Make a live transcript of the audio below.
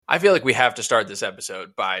I feel like we have to start this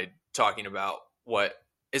episode by talking about what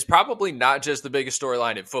is probably not just the biggest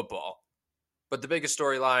storyline in football, but the biggest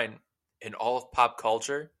storyline in all of pop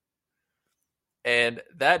culture. And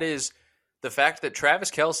that is the fact that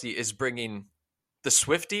Travis Kelce is bringing the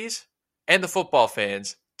Swifties and the football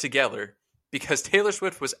fans together because Taylor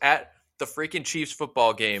Swift was at the freaking Chiefs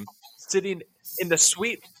football game sitting in the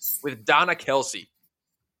suite with Donna Kelce.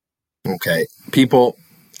 Okay, people,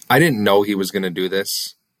 I didn't know he was going to do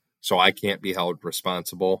this, so I can't be held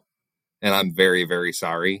responsible, and I'm very, very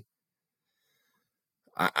sorry.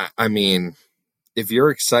 I mean, if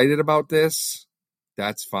you're excited about this,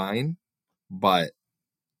 that's fine, but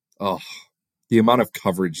the amount of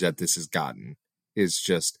coverage that this has gotten is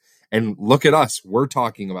just, and look at us, we're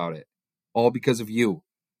talking about it, all because of you.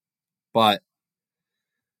 But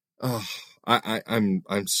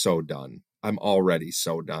I'm so done. I'm already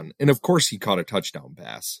so done. And of course he caught a touchdown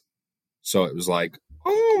pass. So it was like,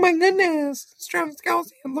 oh my goodness, it's Travis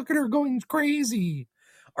Kelce, and look at her going crazy.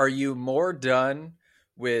 Are you more done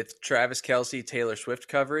with Travis Kelce, Taylor Swift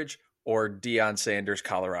coverage or Deion Sanders,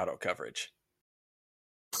 Colorado coverage?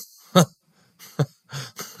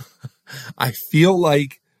 I feel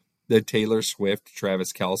like the Taylor Swift,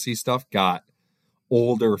 Travis Kelce stuff got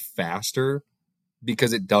older faster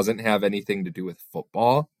because it doesn't have anything to do with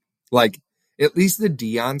football. Like, at least the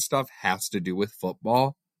Deion stuff has to do with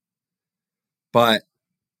football. But,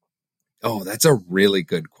 that's a really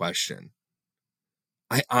good question.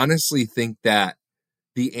 I honestly think that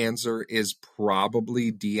the answer is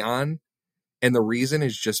probably Deion. And the reason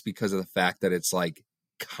is just because of the fact that it's like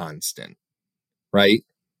constant, right?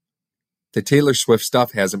 The Taylor Swift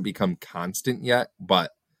stuff hasn't become constant yet,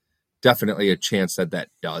 but definitely a chance that that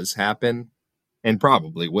does happen and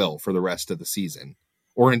probably will for the rest of the season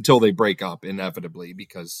or until they break up inevitably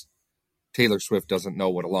because Taylor Swift doesn't know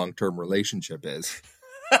what a long-term relationship is.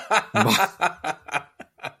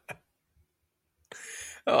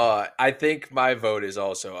 I think my vote is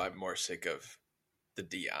also I'm more sick of the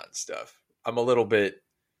Deion stuff. I'm a little bit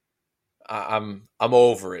I'm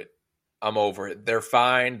over it. I'm over it. They're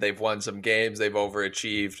fine. They've won some games. They've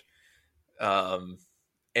overachieved. And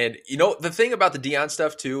the thing about the Deion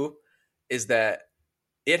stuff too is that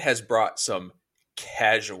it has brought some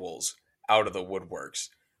casuals out of the woodworks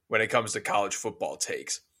when it comes to college football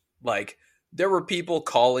takes. Like, there were people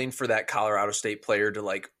calling for that Colorado State player to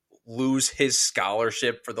like lose his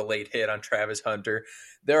scholarship for the late hit on Travis Hunter.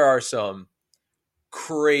 There are some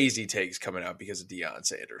crazy takes coming out because of Deion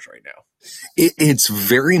Sanders right now. It's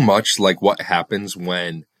very much like what happens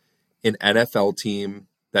when an NFL team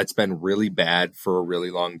that's been really bad for a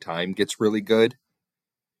really long time gets really good.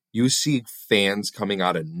 You see fans coming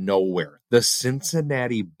out of nowhere. The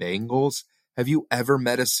Cincinnati Bengals. Have you ever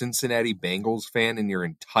met a Cincinnati Bengals fan in your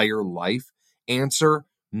entire life? Answer,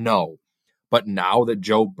 no. But now that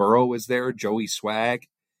Joe Burrow is there, Joey Swag,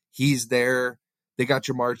 he's there. They got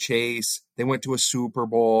Jamar Chase. They went to a Super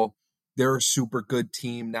Bowl. They're a super good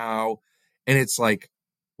team now. And it's like,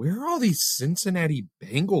 where are all these Cincinnati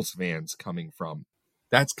Bengals fans coming from?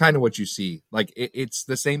 That's kind of what you see. Like, it's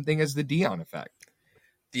the same thing as the Deion effect.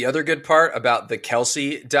 The other good part about the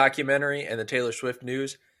Kelce documentary and the Taylor Swift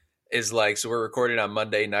news is like, so we're recording on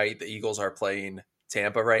Monday night. The Eagles are playing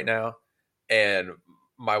Tampa right now. And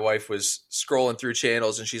my wife was scrolling through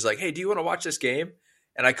channels and she's like, hey, do you want to watch this game?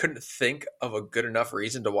 And I couldn't think of a good enough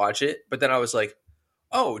reason to watch it. But then I was like,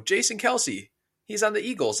 oh, Jason Kelce, he's on the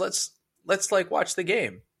Eagles. Let's like watch the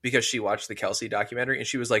game, because she watched the Kelce documentary and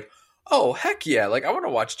she was like, oh, heck yeah. Like, I want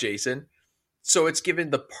to watch Jason. So it's given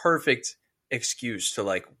the perfect excuse to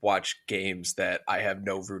like watch games that I have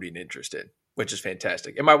no rooting interest in, which is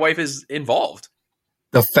fantastic. And my wife is involved.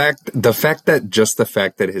 The fact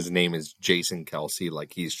that his name is Jason Kelce,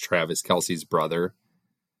 like he's Travis Kelce's brother.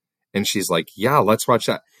 And she's like, yeah, let's watch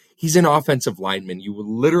that. He's an offensive lineman. You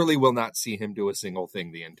literally will not see him do a single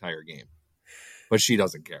thing the entire game. But she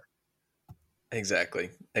doesn't care. Exactly.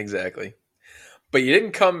 But you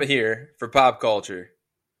didn't come here for pop culture.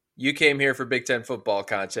 You came here for Big Ten football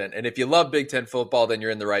content. And if you love Big Ten football, then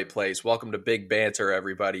you're in the right place. Welcome to Big Banter,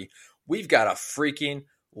 everybody. We've got a freaking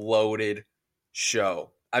loaded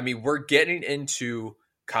show. I mean, we're getting into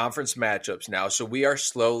conference matchups now. So we are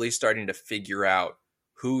slowly starting to figure out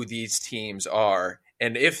who these teams are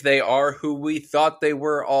and if they are who we thought they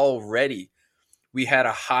were already. We had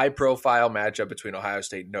a high-profile matchup between Ohio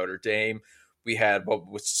State and Notre Dame. We had what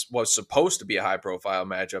was supposed to be a high-profile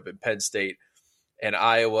matchup in Penn State and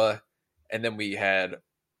Iowa. And then we had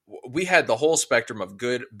the whole spectrum of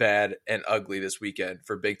good, bad, and ugly this weekend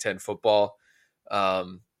for Big Ten football.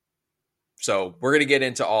 So we're going to get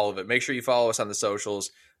into all of it. Make sure you follow us on the socials.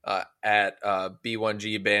 at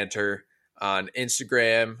B1G Banter on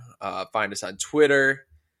Instagram. Find us on Twitter.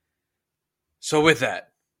 So with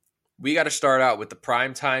that, we got to start out with the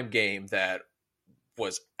primetime game that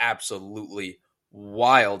was absolutely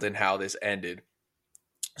wild in how this ended.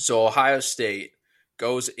 So Ohio State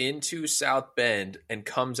goes into South Bend and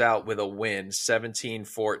comes out with a win,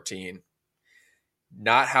 17-14.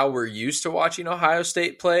 Not how we're used to watching Ohio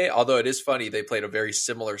State play, although it is funny they played a very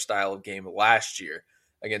similar style of game last year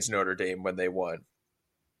against Notre Dame when they won.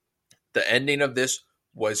 The ending of this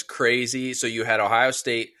was crazy. So you had Ohio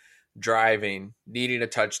State driving, needing a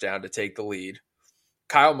touchdown to take the lead.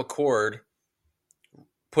 Kyle McCord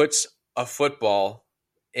puts a football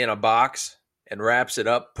in a box and wraps it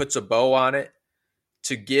up, puts a bow on it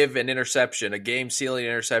to give an interception, a game-sealing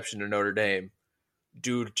interception to Notre Dame.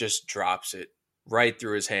 Dude just drops it right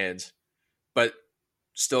through his hands. But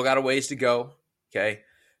still got a ways to go, okay?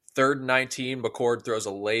 3rd and 19, McCord throws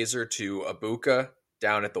a laser to Ibuka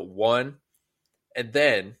down at the 1. And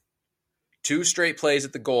then 2 straight plays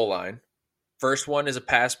at the goal line. First one is a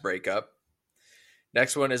pass breakup.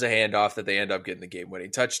 Next one is a handoff that they end up getting the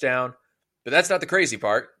game-winning touchdown. But that's not the crazy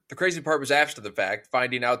part. The crazy part was after the fact,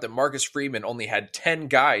 finding out that Marcus Freeman only had 10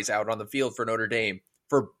 guys out on the field for Notre Dame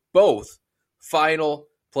for both final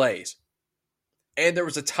plays. And there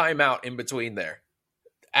was a timeout in between there.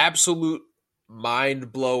 Absolute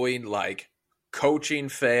mind-blowing, coaching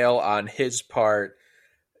fail on his part.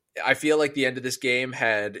 I feel like the end of this game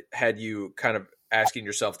had you kind of asking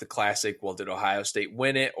yourself the classic, well, did Ohio State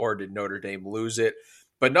win it or did Notre Dame lose it?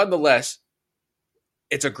 But nonetheless,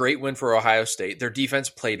 it's a great win for Ohio State. Their defense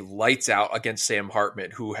played lights out against Sam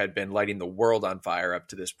Hartman, who had been lighting the world on fire up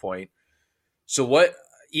to this point. So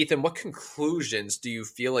Ethan, what conclusions do you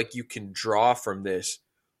feel like you can draw from this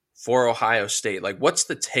for Ohio State? Like, what's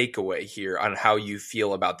the takeaway here on how you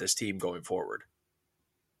feel about this team going forward?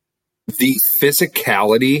 The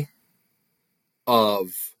physicality of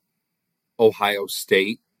Ohio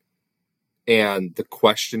State and the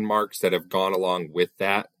question marks that have gone along with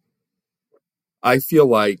that, I feel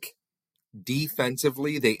like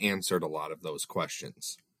defensively they answered a lot of those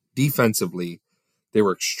questions. Defensively, they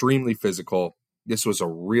were extremely physical. This was a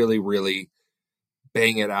really, really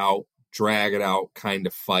bang it out, drag it out kind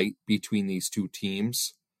of fight between these two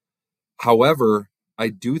teams. However, I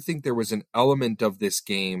do think there was an element of this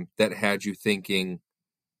game that had you thinking,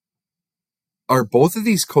 are both of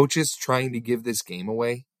these coaches trying to give this game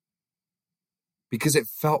away? Because it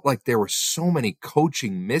felt like there were so many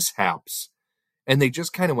coaching mishaps and they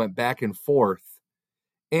just kind of went back and forth.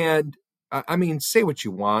 And I mean, say what you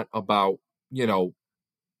want about,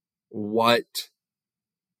 what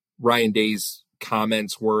Ryan Day's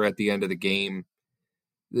comments were at the end of the game.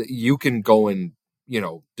 You can go and,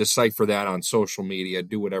 decipher that on social media,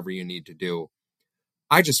 do whatever you need to do.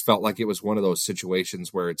 I just felt like it was one of those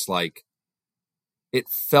situations where it's like, it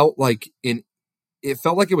felt like it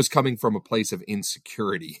was coming from a place of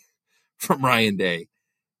insecurity from Ryan Day.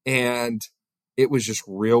 And it was just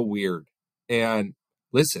real weird. And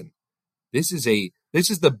listen, this is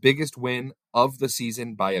the biggest win of the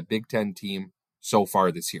season by a Big Ten team so far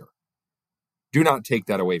this year. Do not take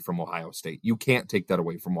that away from Ohio State. You can't take that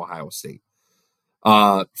away from Ohio State.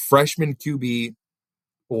 Freshman QB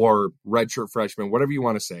or redshirt freshman, whatever you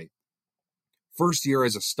want to say. First year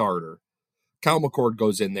as a starter, Kyle McCord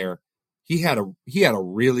goes in there. He had a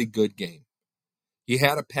really good game. He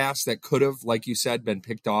had a pass that could have, like you said, been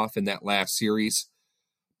picked off in that last series,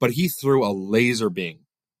 but he threw a laser beam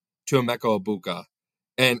to Emeka Ibuka,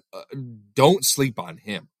 and don't sleep on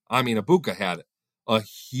him. I mean, Ibuka had a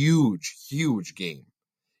huge, huge game.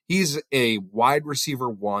 He's a wide receiver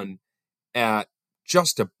 1 at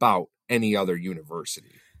just about any other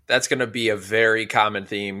university. That's going to be a very common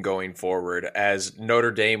theme going forward, as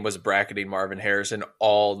Notre Dame was bracketing Marvin Harrison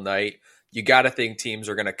all night. You got to think teams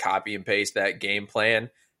are going to copy and paste that game plan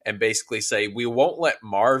and basically say, we won't let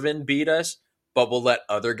Marvin beat us, but we'll let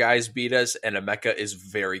other guys beat us, and Emeka is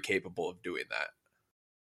very capable of doing that.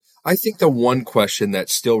 I think the one question that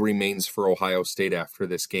still remains for Ohio State after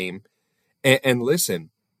this game, and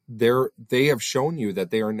listen, they have shown you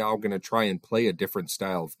that they are now going to try and play a different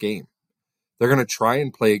style of game. They're going to try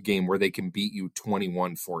and play a game where they can beat you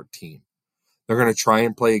 21-14. They're going to try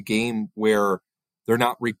and play a game where they're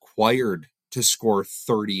not required to score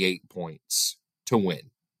 38 points to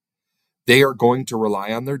win. They are going to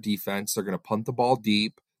rely on their defense. They're going to punt the ball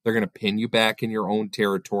deep. They're going to pin you back in your own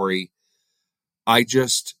territory.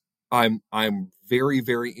 I'm very,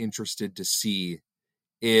 very interested to see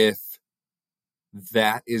if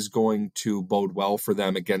that is going to bode well for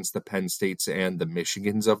them against the Penn States and the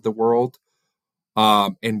Michigans of the world,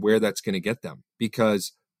 and where that's going to get them.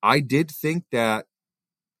 Because I did think that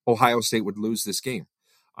Ohio State would lose this game.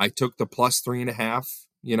 I took the plus 3.5,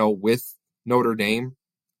 with Notre Dame.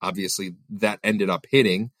 Obviously, that ended up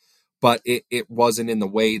hitting, but it wasn't in the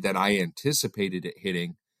way that I anticipated it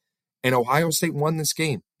hitting. And Ohio State won this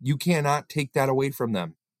game. You cannot take that away from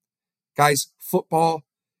them. Guys, football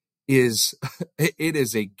is it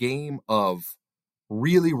is a game of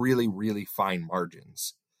really, really, really fine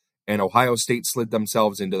margins. And Ohio State slid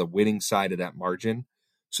themselves into the winning side of that margin.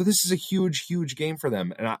 So this is a huge, huge game for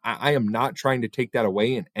them. And I am not trying to take that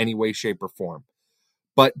away in any way, shape, or form.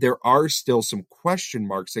 But there are still some question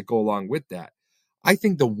marks that go along with that. I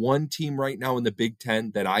think the one team right now in the Big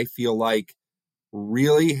Ten that I feel like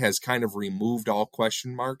really has kind of removed all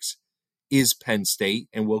question marks is Penn State,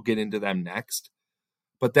 and we'll get into them next.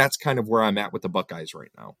 But that's kind of where I'm at with the Buckeyes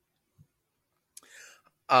right now.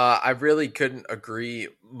 I really couldn't agree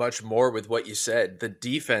much more with what you said. The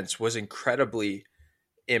defense was incredibly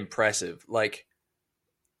impressive. Like,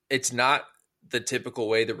 it's not the typical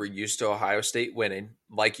way that we're used to Ohio State winning,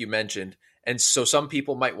 like you mentioned. And so some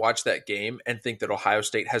people might watch that game and think that Ohio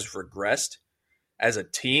State has regressed as a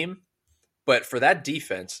team. But for that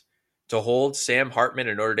defense to hold Sam Hartman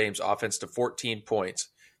and Notre Dame's offense to 14 points,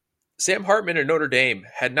 Sam Hartman and Notre Dame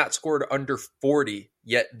had not scored under 40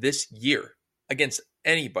 yet this year against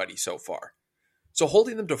anybody so far. So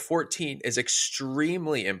holding them to 14 is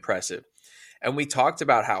extremely impressive. And we talked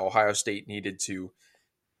about how Ohio State needed to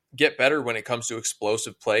get better when it comes to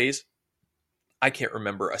explosive plays. I can't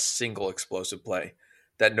remember a single explosive play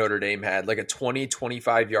that Notre Dame had, like a 20,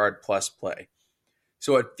 25-yard plus play.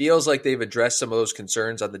 So it feels like they've addressed some of those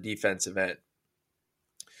concerns on the defensive end.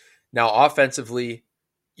 Now, offensively,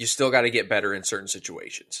 you still got to get better in certain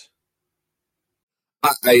situations.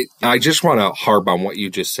 I just want to harp on what you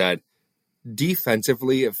just said.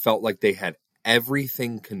 Defensively, it felt like they had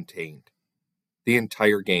everything contained the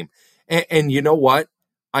entire game. And you know what?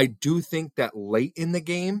 I do think that late in the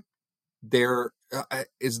game, there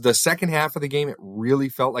is the second half of the game, it really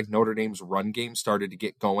felt like Notre Dame's run game started to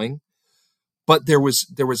get going. But there was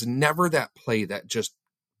never that play that just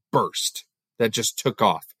burst, that just took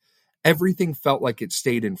off. Everything felt like it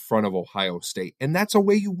stayed in front of Ohio State. And that's a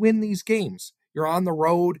way you win these games. You're on the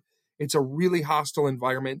road. It's a really hostile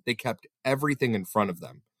environment. They kept everything in front of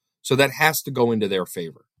them. So that has to go into their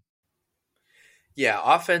favor. Yeah,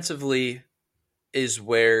 offensively is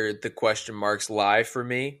where the question marks lie for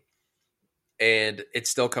me. And it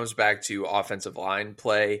still comes back to offensive line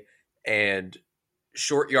play and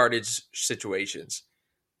short yardage situations.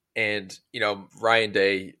 And, Ryan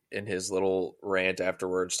Day in his little rant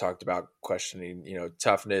afterwards talked about questioning,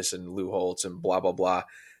 toughness and Lou Holtz and blah, blah, blah.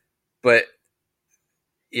 But,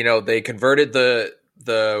 they converted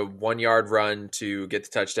the 1 yard run to get the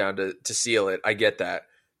touchdown to seal it. I get that.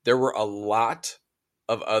 There were a lot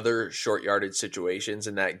of other short yardage situations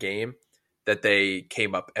in that game that they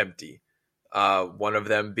came up empty. One of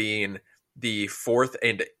them being the 4th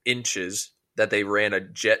and inches that they ran a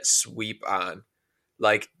jet sweep on.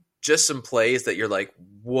 Like, just some plays that you're like,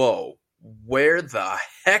 whoa, where the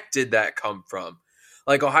heck did that come from?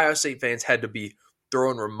 Like, Ohio State fans had to be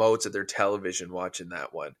throwing remotes at their television watching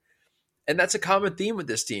that one. And that's a common theme with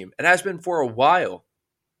this team. It has been for a while.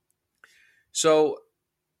 So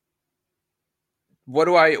what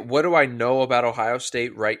do I know about Ohio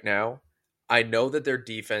State right now? I know that their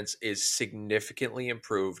defense is significantly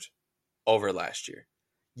improved over last year.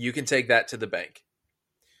 You can take that to the bank.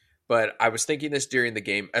 But I was thinking this during the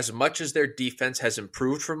game. As much as their defense has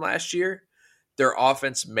improved from last year, their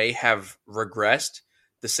offense may have regressed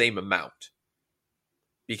the same amount.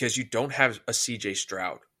 Because you don't have a CJ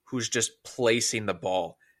Stroud who's just placing the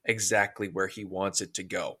ball exactly where he wants it to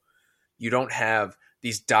go. You don't have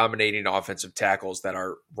these dominating offensive tackles that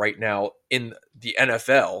are right now in the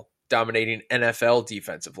NFL dominating NFL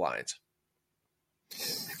defensive lines.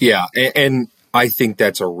 Yeah, and I think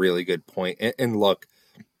that's a really good point. And look,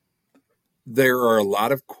 there are a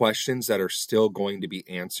lot of questions that are still going to be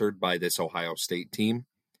answered by this Ohio State team.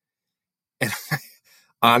 And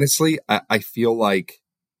honestly, I feel like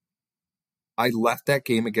I left that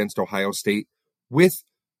game against Ohio State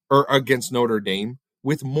or against Notre Dame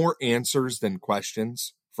with more answers than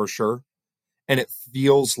questions, for sure. And it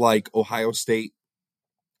feels like Ohio State,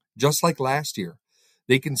 just like last year,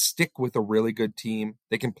 they can stick with a really good team.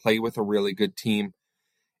 They can play with a really good team.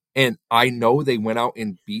 And I know they went out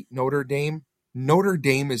and beat Notre Dame. Notre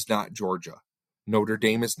Dame is not Georgia. Notre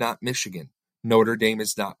Dame is not Michigan. Notre Dame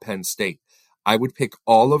is not Penn State. I would pick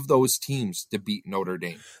all of those teams to beat Notre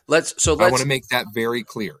Dame. I want to make that very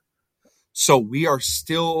clear. So we are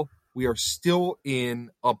still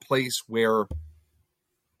in a place where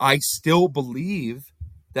I still believe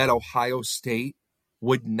that Ohio State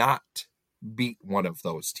would not beat one of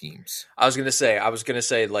those teams. I was gonna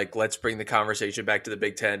say, like, let's bring the conversation back to the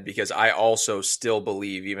Big Ten, because I also still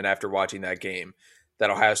believe, even after watching that game, that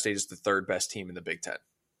Ohio State is the third best team in the Big Ten.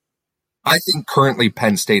 I think currently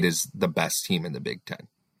Penn State is the best team in the Big Ten.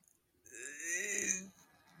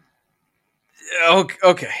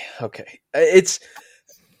 Okay. It's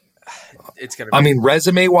gonna be. I mean,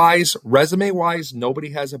 resume wise,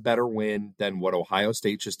 nobody has a better win than what Ohio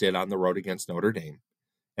State just did on the road against Notre Dame.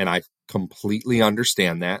 And I completely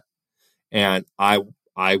understand that. And I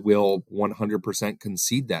will 100%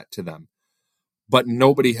 concede that to them. But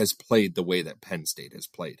nobody has played the way that Penn State has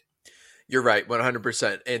played. You're right,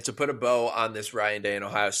 100%. And to put a bow on this Ryan Day and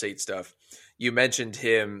Ohio State stuff, you mentioned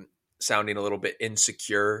him sounding a little bit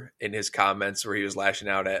insecure in his comments where he was lashing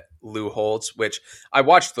out at Lou Holtz, which I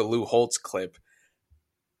watched the Lou Holtz clip.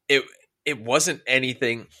 It wasn't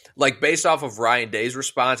anything like, based off of Ryan Day's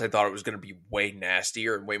response, I thought it was going to be way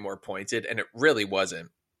nastier and way more pointed, and it really wasn't.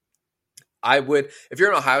 If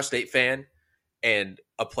you're an Ohio State fan and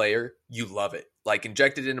a player, you love it. Like,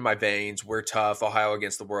 injected into my veins, we're tough, Ohio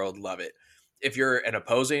against the world, love it. If you're an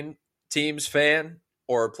opposing team's fan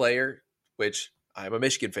or a player, which I'm a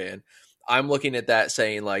Michigan fan, I'm looking at that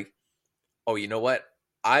saying, like, oh, you know what?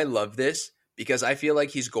 I love this because I feel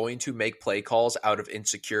like he's going to make play calls out of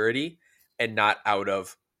insecurity and not out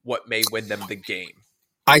of what may win them the game.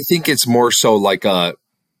 I think it's more so like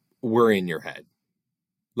we're in your head.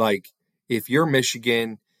 Like, if you're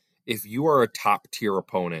Michigan, if you are a top tier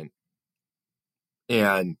opponent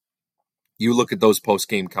and you look at those post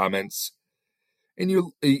game comments and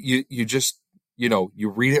you just, you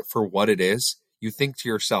read it for what it is, you think to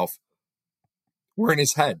yourself, we're in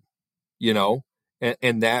his head,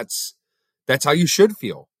 and that's how you should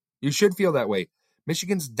feel. You should feel that way.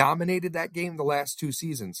 Michigan's dominated that game the last 2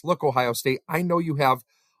 seasons. Look, Ohio State, I know you have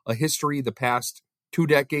a history the past 2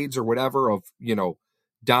 decades or whatever of,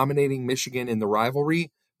 dominating Michigan in the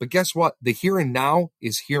rivalry. But guess what? The here and now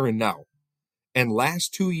is here and now. And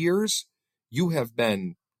last 2 years, you have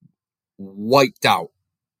been wiped out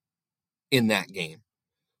in that game.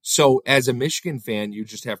 So as a Michigan fan, you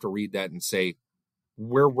just have to read that and say,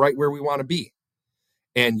 we're right where we want to be.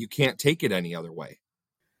 And you can't take it any other way.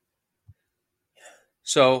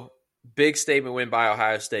 So, big statement win by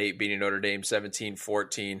Ohio State, beating Notre Dame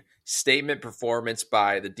 17-14. Statement performance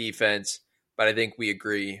by the defense, but I think we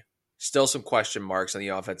agree, still some question marks on the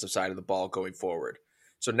offensive side of the ball going forward.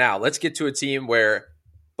 So now let's get to a team where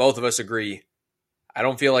both of us agree, I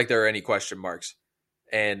don't feel like there are any question marks,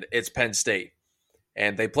 and it's Penn State.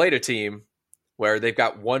 And they played a team where they've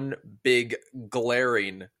got one big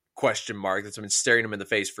glaring question mark that's been staring them in the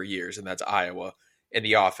face for years, and that's Iowa in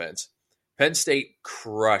the offense. Penn State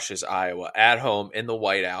crushes Iowa at home in the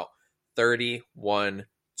whiteout, 31-0.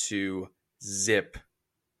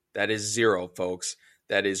 That is 0, folks.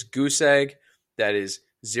 That is goose egg. That is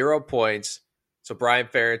 0 points. So Brian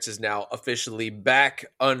Ferentz is now officially back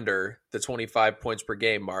under the 25 points per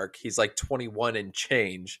game mark. He's like 21 and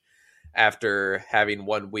change after having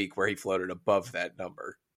 1 week where he floated above that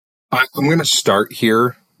number. I'm going to start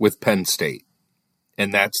here with Penn State,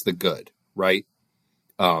 and that's the good, right?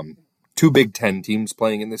 2 Big Ten teams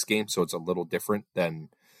playing in this game, so it's a little different than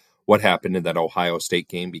what happened in that Ohio State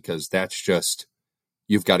game, because that's just,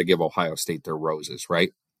 you've got to give Ohio State their roses,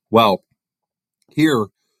 right? Well, here,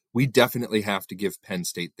 we definitely have to give Penn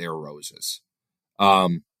State their roses.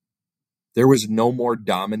 There was no more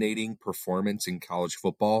dominating performance in college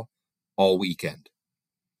football all weekend.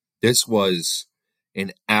 This was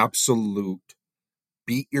an absolute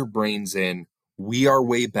beat your brains in. We are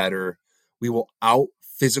way better. We will out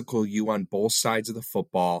physical you on both sides of the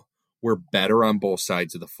football. We're better on both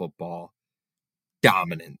sides of the football.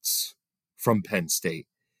 Dominance from Penn State.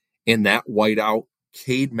 In that whiteout,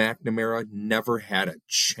 Cade McNamara never had a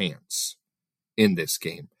chance in this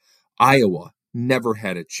game. Iowa never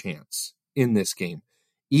had a chance in this game.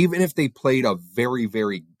 Even if they played a very,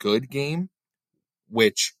 very good game,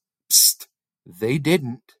 which they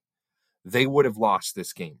didn't, they would have lost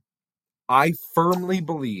this game. I firmly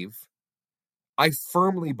believe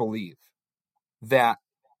that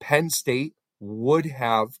Penn State would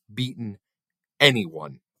have beaten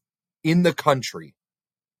anyone in the country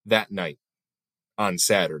that night on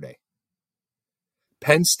Saturday.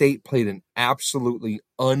 Penn State played an absolutely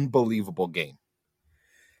unbelievable game.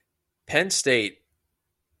 Penn State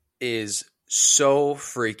is so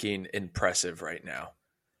freaking impressive right now.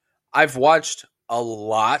 I've watched a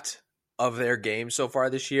lot of their games so far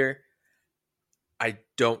this year. I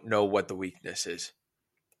don't know what the weakness is.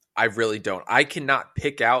 I really don't. I cannot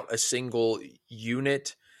pick out a single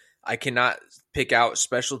unit I cannot pick out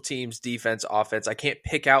special teams, defense, offense. I can't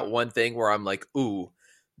pick out one thing where I'm like, ooh,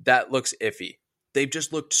 that looks iffy. They've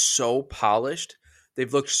just looked so polished.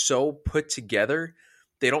 They've looked so put together.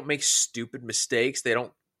 They don't make stupid mistakes. They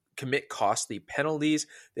don't commit costly penalties.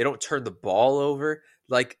 They don't turn the ball over.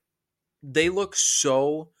 Like, they look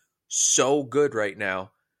so, so good right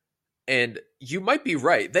now. And you might be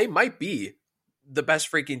right. They might be the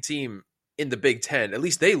best freaking team in the Big Ten. At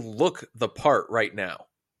least they look the part right now.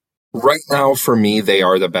 Right now, for me, they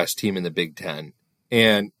are the best team in the Big Ten.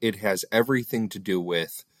 And it has everything to do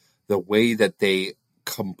with the way that they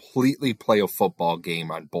completely play a football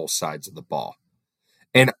game on both sides of the ball.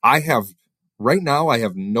 And right now, I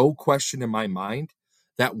have no question in my mind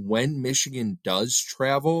that when Michigan does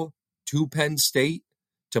travel to Penn State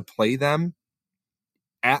to play them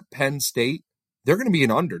at Penn State, they're going to be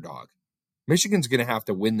an underdog. Michigan's going to have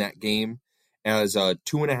to win that game as a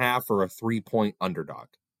 2.5 or a 3-point underdog.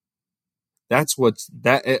 That's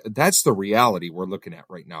the reality we're looking at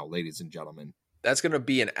right now, ladies and gentlemen. That's going to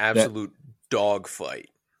be an absolute dogfight.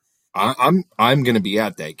 I'm going to be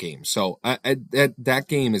at that game, so that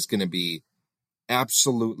game is going to be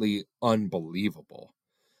absolutely unbelievable.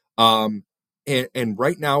 And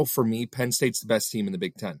right now, for me, Penn State's the best team in the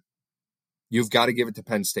Big Ten. You've got to give it to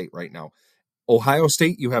Penn State right now. Ohio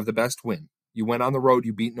State, you have the best win. You went on the road,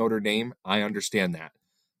 you beat Notre Dame. I understand that.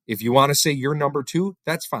 If you want to say you're number 2,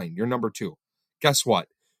 that's fine. You're number 2. Guess what?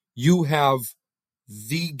 You have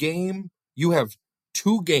you have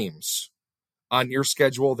 2 games on your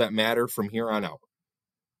schedule that matter from here on out.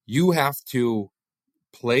 You have to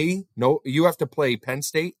play Penn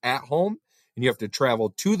State at home, and you have to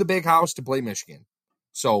travel to the Big House to play Michigan.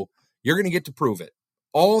 So you're going to get to prove it.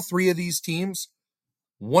 All 3 of these teams,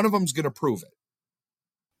 one of them's going to prove it.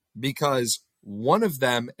 Because one of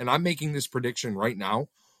them, and I'm making this prediction right now,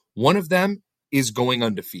 one of them is going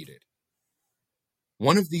undefeated.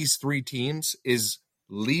 One of these 3 teams is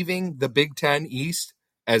leaving the Big Ten East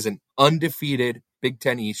as an undefeated Big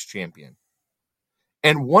Ten East champion.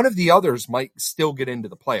 And one of the others might still get into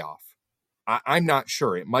the playoff. I'm not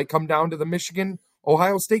sure. It might come down to the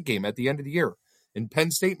Michigan-Ohio State game at the end of the year. And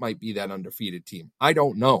Penn State might be that undefeated team. I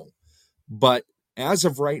don't know. But as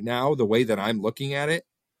of right now, the way that I'm looking at it,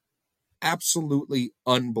 absolutely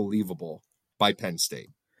unbelievable by Penn State.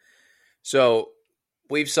 So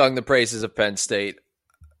we've sung the praises of Penn State.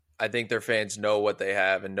 I think their fans know what they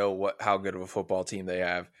have and know how good of a football team they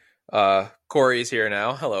have. Corey's here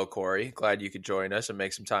now. Hello, Corey. Glad you could join us and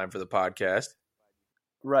make some time for the podcast.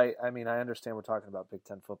 Right. I mean, I understand we're talking about Big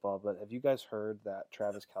Ten football, but have you guys heard that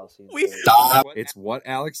Travis Kelce? It's what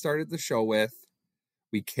Alex started the show with.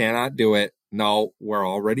 We cannot do it. No, we're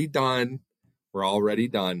already done.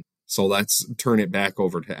 So let's turn it back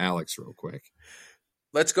over to Alex real quick.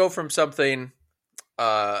 Let's go from something.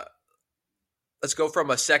 Let's go from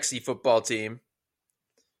a sexy football team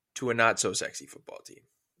to a not so sexy football team.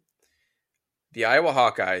 The Iowa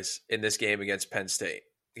Hawkeyes in this game against Penn State.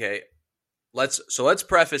 Okay, let's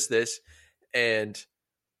preface this and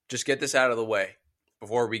just get this out of the way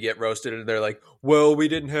before we get roasted. And they're like, "Well, we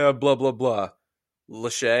didn't have blah blah blah."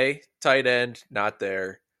 Lachey, tight end, not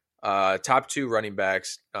there. Top 2 running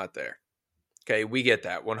backs, not there. Okay, we get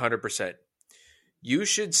that 100%. You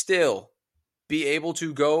should still be able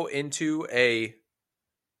to go into a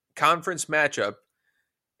conference matchup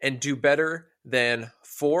and do better than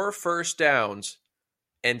 4 first downs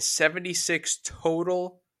and 76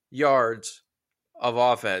 total yards of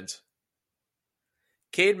offense.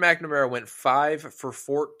 Cade McNamara went 5 for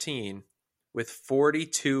 14 with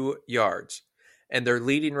 42 yards, and their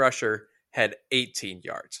leading rusher had 18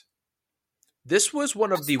 yards. This was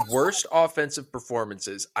one of the worst offensive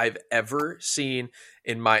performances I've ever seen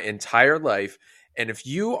in my entire life. And if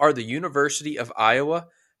you are the University of Iowa,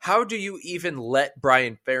 how do you even let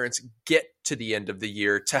Brian Ferentz get to the end of the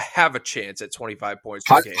year to have a chance at 25 points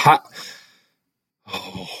per game?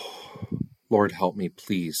 Oh, Lord, help me,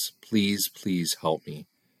 please. Please, please help me.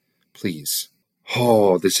 Please.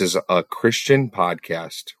 Oh, this is a Christian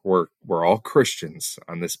podcast. We're all Christians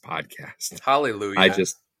on this podcast. Hallelujah.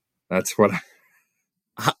 That's what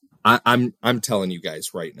I'm telling you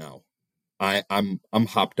guys right now. I'm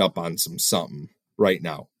hopped up on something right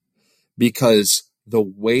now, because the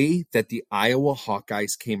way that the Iowa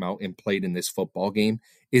Hawkeyes came out and played in this football game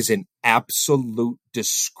is an absolute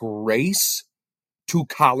disgrace to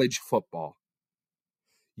college football.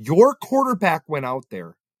 Your quarterback went out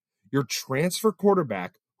there, your transfer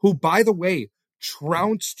quarterback, who, by the way,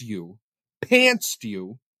 trounced you, pantsed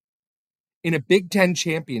you in a Big Ten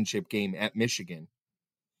championship game at Michigan,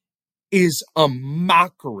 is a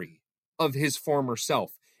mockery of his former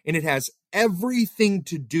self. and it has everything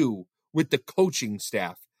to do with the coaching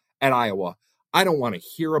staff at Iowa. I don't want to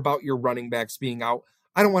hear about your running backs being out.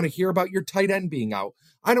 I don't want to hear about your tight end being out.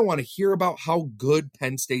 I don't want to hear about how good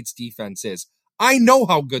Penn State's defense is. I know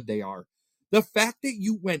how good they are. The fact that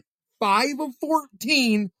you went 5 of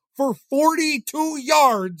 14 for 42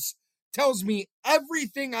 yards tells me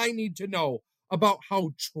everything I need to know about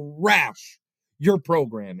how trash your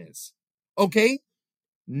program is. Okay?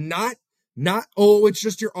 Not, oh, it's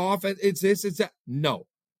just your offense. It's this, it's that. No.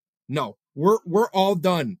 We're all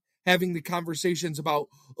done having the conversations about,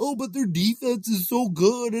 oh, but their defense is so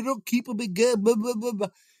good. It'll keep them in good. Blah, blah, blah, blah.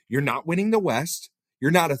 You're not winning the West.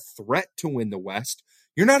 You're not a threat to win the West.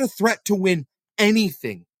 You're not a threat to win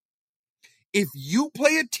anything. If you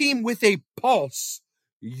play a team with a pulse,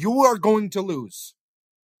 you are going to lose.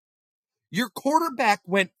 Your quarterback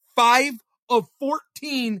went 5 of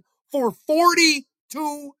 14 for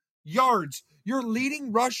 42 yards. Your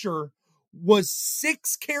leading rusher was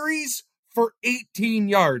 6 carries for 18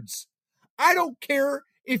 yards. I don't care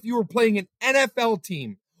if you were playing an NFL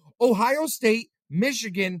team. Ohio State,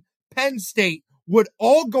 Michigan, Penn State would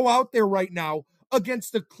all go out there right now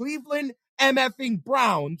against the Cleveland MFing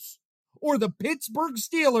Browns or the Pittsburgh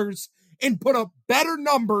Steelers and put up better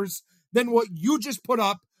numbers than what you just put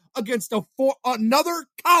up against another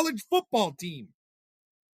college football team.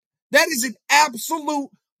 That is an absolute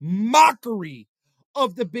mockery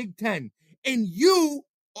of the Big Ten. And you,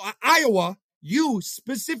 Iowa, you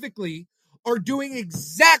specifically, are doing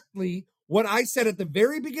exactly what I said at the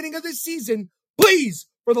very beginning of this season. Please,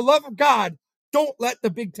 for the love of God, don't let the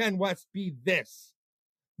Big Ten West be this.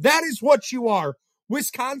 That is what you are.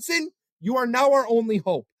 Wisconsin, you are now our only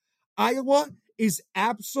hope. Iowa is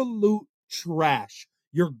absolute trash.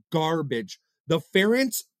 You're garbage. The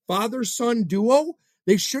Ferentz father-son duo,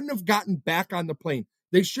 they shouldn't have gotten back on the plane.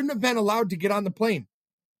 They shouldn't have been allowed to get on the plane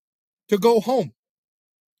to go home.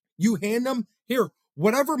 You hand them, here,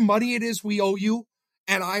 whatever money it is we owe you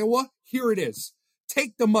at Iowa, here it is.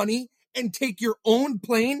 Take the money and take your own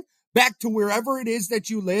plane back to wherever it is that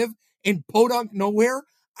you live in podunk nowhere.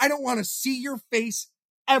 I don't want to see your face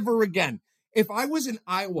ever again. If I was an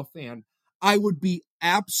Iowa fan, I would be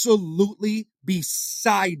absolutely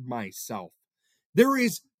beside myself. There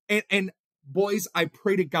is, and boys, I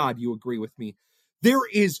pray to God you agree with me. There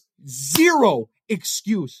is zero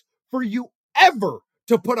excuse for you ever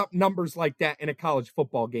to put up numbers like that in a college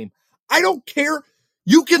football game. I don't care.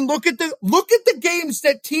 You can look at the games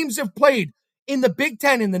that teams have played in the Big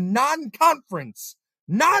Ten, in the non-conference,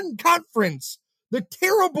 the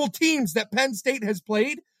terrible teams that Penn State has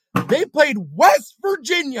played. They played West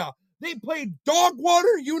Virginia. They played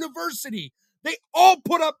Dogwater University. They all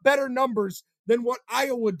put up better numbers than what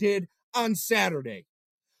Iowa did on Saturday.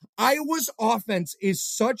 Iowa's offense is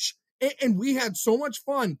such, and we had so much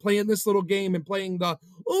fun playing this little game and playing we're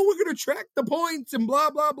going to track the points and blah,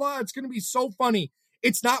 blah, blah. It's going to be so funny.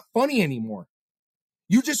 It's not funny anymore.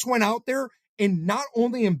 You just went out there and not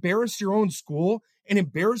only embarrassed your own school and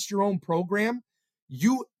embarrassed your own program,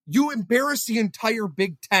 you embarrassed the entire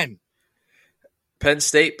Big Ten. Penn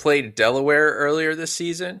State played Delaware earlier this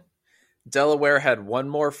season. Delaware had one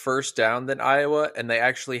more first down than Iowa, and they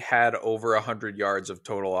actually had over 100 yards of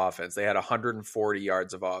total offense. They had 140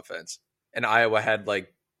 yards of offense, and Iowa had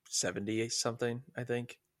like 70 something, I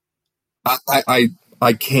think.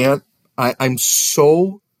 I can't. I'm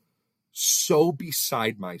so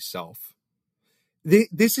beside myself.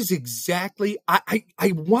 This is exactly. I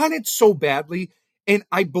want it so badly, and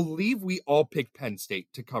I believe we all picked Penn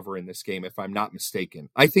State to cover in this game, if I'm not mistaken.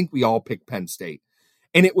 I think we all picked Penn State.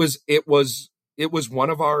 And it was one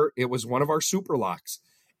of our super locks.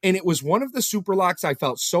 And it was one of the super locks I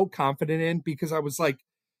felt so confident in because I was like,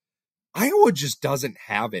 Iowa just doesn't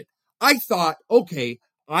have it. I thought, okay,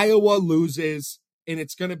 Iowa loses and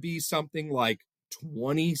it's going to be something like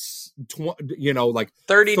 20, like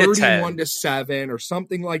 31 to 7 or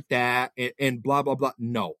something like that. And blah, blah, blah.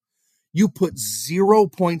 No, you put 0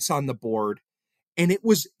 points on the board and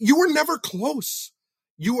you were never close.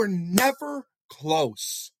 You were never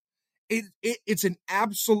close. It's an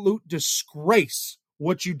absolute disgrace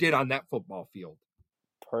what you did on that football field.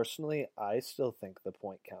 Personally, I still think the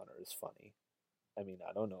point counter is funny. I mean,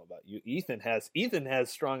 I don't know about you. Ethan has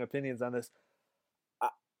strong opinions on this.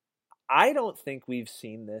 I don't think we've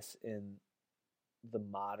seen this in the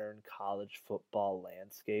modern college football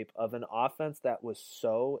landscape of an offense that was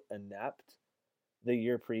so inept the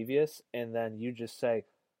year previous, and then you just say,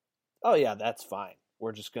 oh yeah, that's fine.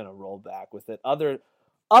 We're just going to roll back with it. Other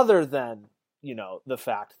than, the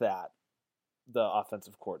fact that the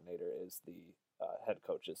offensive coordinator is the head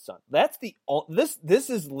coach's son. That's this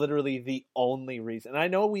is literally the only reason. And I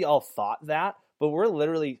know we all thought that, but we're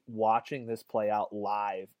literally watching this play out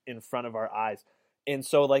live in front of our eyes. And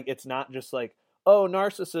so, like, it's not just like, oh,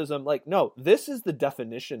 narcissism. Like, no, this is the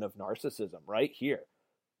definition of narcissism right here.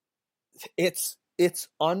 It's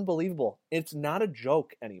unbelievable. It's not a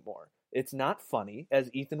joke anymore. It's not funny, as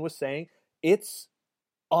Ethan was saying. It's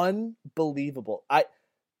unbelievable.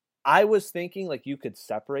 I was thinking like you could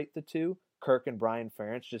separate the two, Kirk and Brian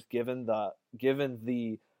Ferentz, just given the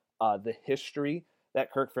history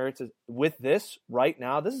that Kirk Ferentz is with this right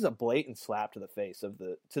now. This is a blatant slap to the face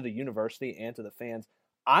to the university and to the fans.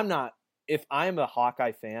 If I'm a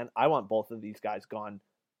Hawkeye fan, I want both of these guys gone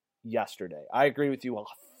yesterday. I agree with you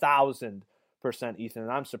 1,000%, Ethan,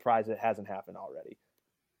 and I'm surprised it hasn't happened already.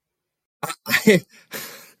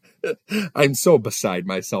 I'm so beside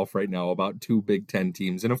myself right now about two Big Ten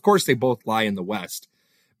teams. And of course, they both lie in the West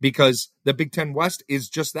because the Big Ten West is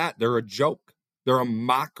just that. They're a joke. They're a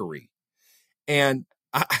mockery. And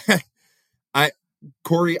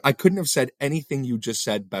Corey, I couldn't have said anything you just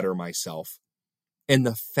said better myself. And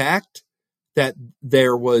the fact that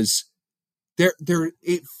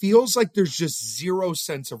it feels like there's just zero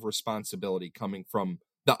sense of responsibility coming from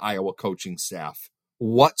the Iowa coaching staff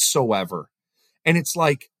whatsoever. And it's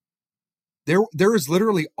like, there is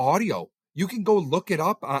literally audio. You can go look it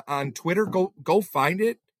up on Twitter. Go find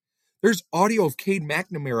it. There's audio of Cade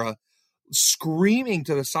McNamara screaming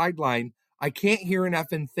to the sideline, I can't hear an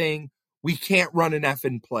effing thing. We can't run an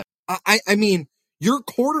effing play. I mean, your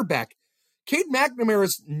quarterback, Cade McNamara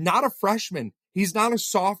is not a freshman. He's not a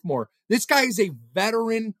sophomore. This guy is a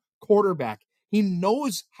veteran quarterback. He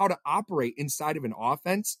knows how to operate inside of an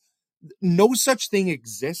offense. No such thing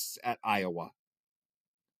exists at Iowa.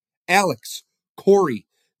 Alex, Corey,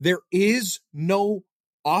 there is no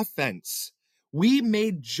offense. We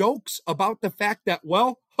made jokes about the fact that,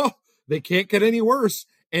 they can't get any worse.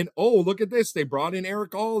 And, look at this. They brought in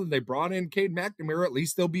Eric All and they brought in Cade McNamara. At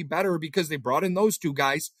least they'll be better because they brought in those two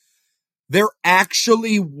guys. They're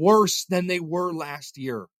actually worse than they were last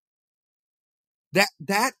year.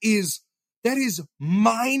 That is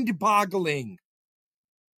mind-boggling.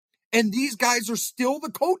 And these guys are still the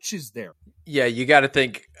coaches there. Yeah, you got to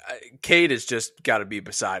think Cade has just got to be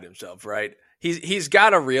beside himself, right? He's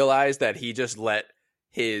got to realize that he just let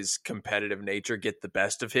his competitive nature get the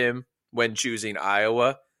best of him when choosing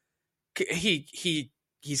Iowa.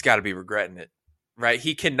 He's got to be regretting it, right?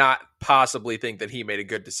 He cannot possibly think that he made a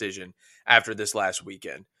good decision after this last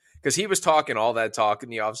weekend because he was talking all that talk in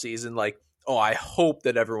the offseason like, I hope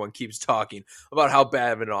that everyone keeps talking about how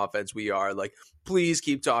bad of an offense we are. Like, please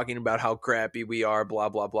keep talking about how crappy we are, blah,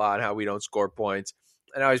 blah, blah, and how we don't score points.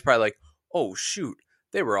 And now he's probably like, oh, shoot,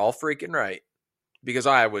 they were all freaking right. Because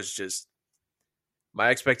my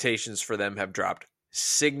expectations for them have dropped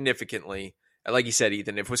significantly. And like you said,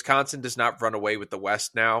 Ethan, if Wisconsin does not run away with the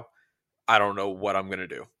West now, I don't know what I'm going to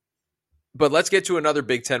do. But let's get to another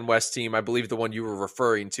Big Ten West team. I believe the one you were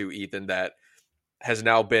referring to, Ethan, that has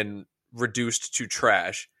now been reduced to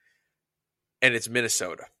trash, and it's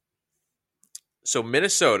Minnesota. So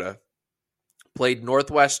Minnesota played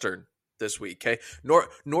Northwestern this week, okay?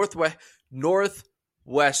 Northwestern,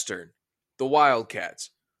 the Wildcats,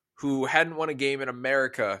 who hadn't won a game in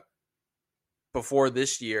America before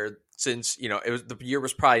this year since, the year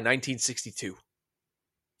was probably 1962,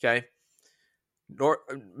 okay?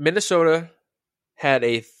 Minnesota had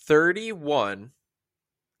a 31-10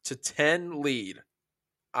 lead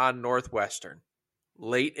on Northwestern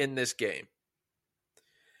late in this game.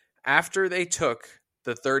 After they took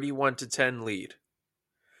the 31-10 lead,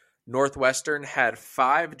 Northwestern had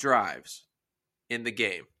 5 drives in the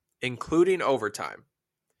game, including overtime.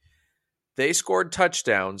 They scored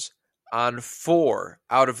touchdowns on 4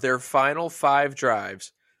 out of their final 5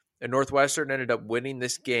 drives, and Northwestern ended up winning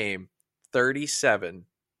this game 37-34.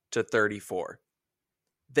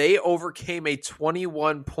 They overcame a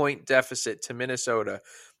 21-point deficit to Minnesota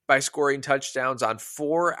by scoring touchdowns on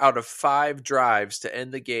 4 out of 5 drives to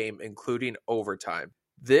end the game, including overtime.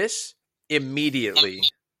 This immediately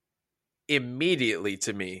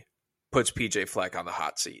to me puts PJ Fleck on the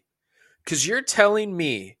hot seat. Because you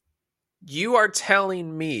are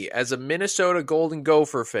telling me as a Minnesota Golden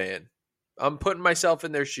Gopher fan, I'm putting myself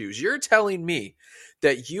in their shoes. You're telling me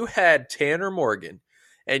that you had Tanner Morgan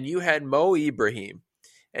and you had Mo Ibrahim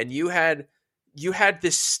and you had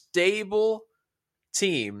this stable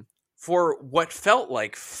team for what felt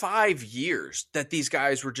like 5 years that these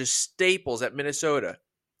guys were just staples at Minnesota.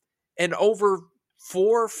 And over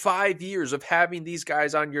 4 or 5 years of having these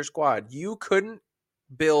guys on your squad, you couldn't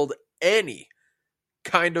build any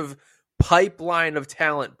kind of pipeline of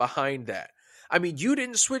talent behind that. I mean, you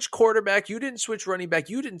didn't switch quarterback, you didn't switch running back,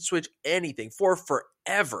 you didn't switch anything for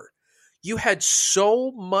forever. You had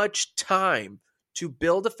so much time to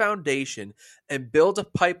build a foundation and build a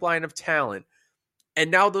pipeline of talent. And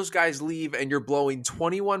now those guys leave and you're blowing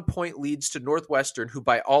 21-point leads to Northwestern, who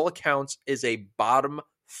by all accounts is a bottom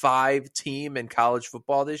 5 team in college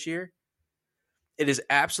football this year. It is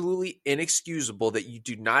absolutely inexcusable that you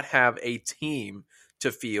do not have a team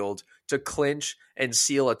to field to clinch and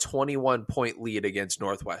seal a 21-point lead against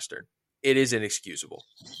Northwestern. It is inexcusable.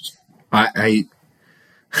 I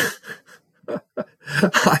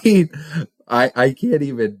I can't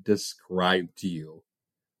even describe to you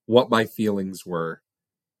what my feelings were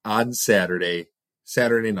on Saturday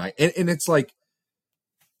night. And it's like,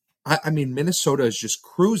 I mean, Minnesota is just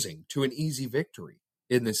cruising to an easy victory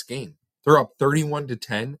in this game. They're up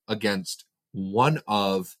 31-10 against one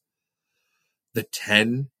of the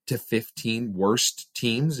 10 to 15 worst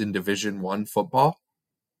teams in Division I football.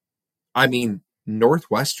 I mean,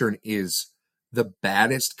 Northwestern is the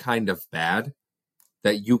baddest kind of bad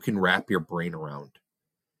that you can wrap your brain around.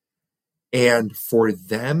 And for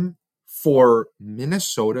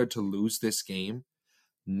Minnesota to lose this game,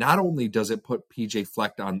 not only does it put PJ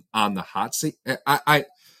Fleck on the hot seat,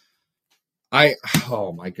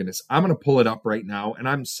 oh my goodness, I'm going to pull it up right now, and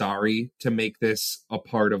I'm sorry to make this a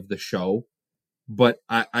part of the show, but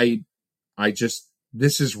I just,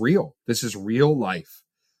 this is real. This is real life.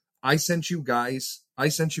 I sent you guys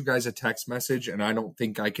a text message, and I don't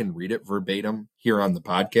think I can read it verbatim here on the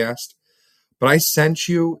podcast, but I sent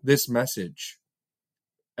you this message,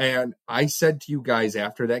 and I said to you guys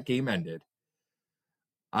after that game ended,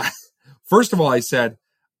 first of all, I said,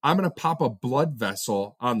 I'm going to pop a blood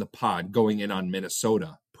vessel on the pod going in on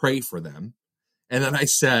Minnesota. Pray for them. And then I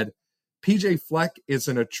said, PJ Fleck is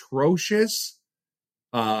an atrocious,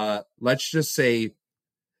 let's just say,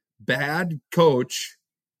 bad coach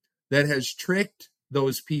that has tricked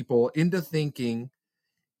those people into thinking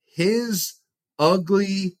his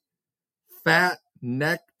ugly, fat,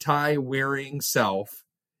 necktie wearing self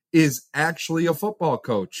is actually a football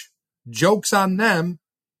coach. Joke's on them.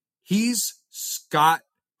 He's Scott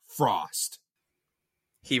Frost.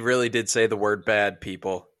 He really did say the word bad,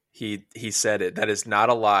 people. He said it. That is not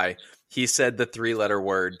a lie. He said the 3-letter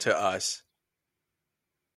word to us.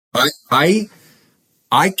 I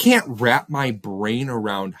can't wrap my brain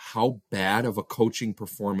around how bad of a coaching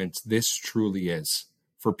performance this truly is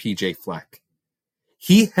for PJ Fleck.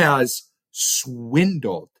 He has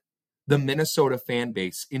swindled the Minnesota fan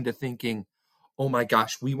base into thinking, oh my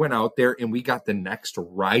gosh, we went out there and we got the next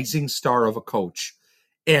rising star of a coach,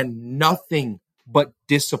 and nothing but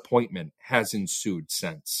disappointment has ensued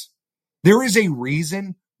since. There is a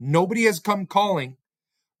reason nobody has come calling.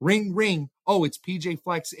 Ring, ring. Oh, it's PJ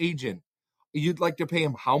Fleck's agent. You'd like to pay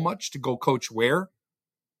him how much to go coach where?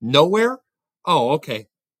 Nowhere? Oh, okay.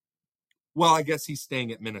 Well, I guess he's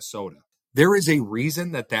staying at Minnesota. There is a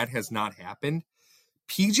reason that has not happened.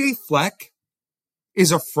 PJ Fleck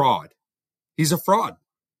is a fraud. He's a fraud.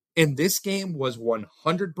 And this game was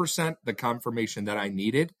 100% the confirmation that I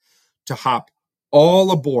needed to hop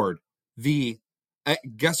all aboard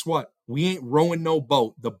guess what? We ain't rowing no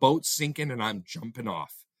boat. The boat's sinking and I'm jumping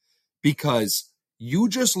off. Because you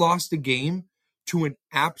just lost a game to an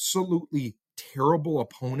absolutely terrible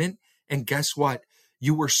opponent. And guess what?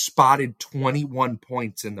 You were spotted 21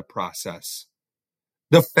 points in the process.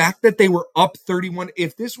 The fact that they were up 31,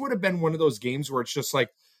 if this would have been one of those games where it's just like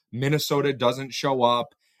Minnesota doesn't show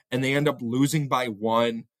up and they end up losing by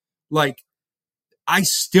 1, like, I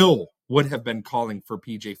still would have been calling for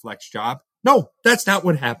PJ Fleck's job. No, that's not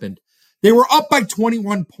what happened. They were up by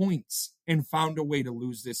 21 points and found a way to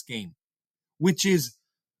lose this game, which is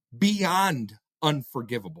beyond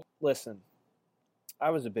unforgivable. Listen, I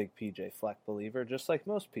was a big PJ Fleck believer, just like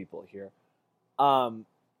most people here.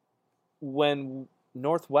 When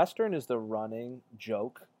Northwestern is the running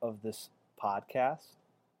joke of this podcast,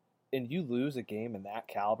 and you lose a game in that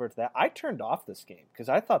caliber to that, I turned off this game because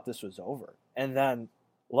I thought this was over. And then,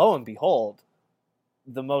 lo and behold,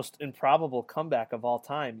 the most improbable comeback of all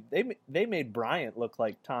time, they made Bryant look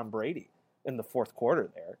like Tom Brady in the fourth quarter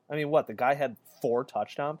there. I mean, what? The guy had 4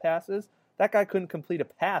 touchdown passes? That guy couldn't complete a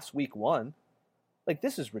pass week 1. Like,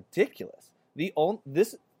 this is ridiculous.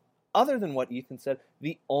 Other than what Ethan said,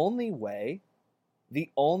 the only way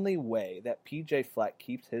that PJ Fleck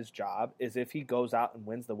keeps his job is if he goes out and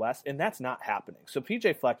wins the West, and that's not happening. So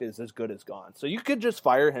PJ Fleck is as good as gone. So you could just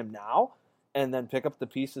fire him now and then pick up the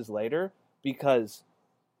pieces later because,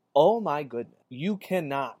 oh my goodness, you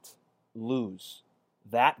cannot lose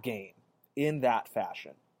that game in that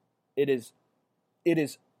fashion. It is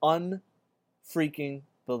unfreaking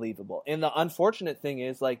believable. And the unfortunate thing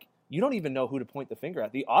is, like, you don't even know who to point the finger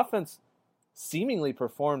at. The offense seemingly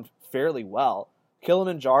performed fairly well.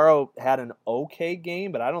 Kilimanjaro had an okay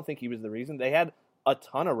game, but I don't think he was the reason. They had a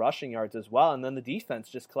ton of rushing yards as well, and then the defense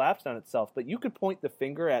just collapsed on itself. But you could point the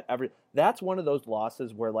finger at that's one of those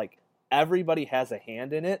losses where, like, everybody has a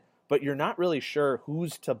hand in it, but you're not really sure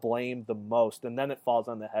who's to blame the most, and then it falls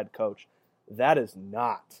on the head coach. That is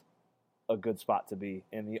not a good spot to be.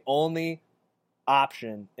 And the only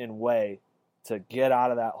option and way to get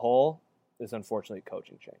out of that hole is, unfortunately,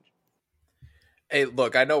 coaching change. Hey,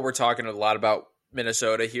 look, I know we're talking a lot about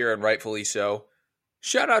Minnesota here, and rightfully so.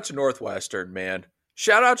 Shout out to Northwestern, man.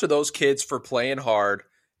 Shout out to those kids for playing hard,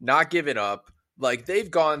 not giving up. Like, they've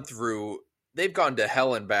gone to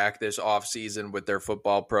hell and back this offseason with their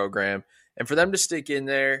football program. And for them to stick in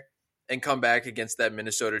there and come back against that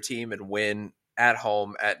Minnesota team and win at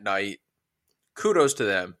home at night, kudos to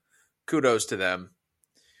them. Kudos to them.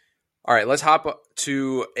 All right, let's hop up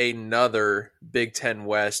to another Big Ten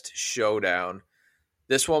West showdown.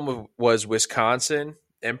 This one was Wisconsin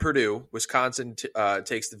and Purdue. Wisconsin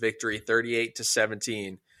takes the victory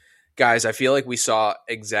 38-17. Guys, I feel like we saw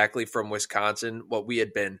exactly from Wisconsin what we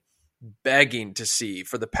had been begging to see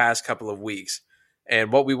for the past couple of weeks.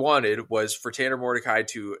 And what we wanted was for Tanner Mordecai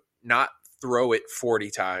to not throw it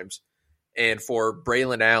 40 times and for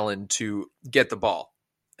Braylon Allen to get the ball.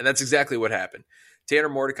 And that's exactly what happened. Tanner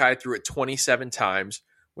Mordecai threw it 27 times,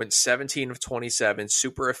 went 17 of 27,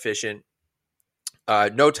 super efficient,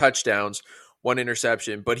 no touchdowns, one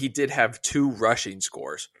interception, but he did have 2 rushing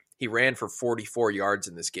scores. He ran for 44 yards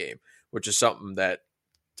in this game, which is something that,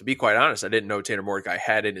 to be quite honest, I didn't know Tanner Mordecai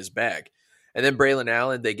had in his bag. And then Braylon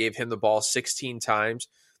Allen, they gave him the ball 16 times.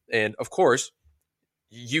 And, of course,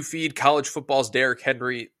 you feed college football's Derrick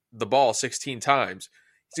Henry the ball 16 times,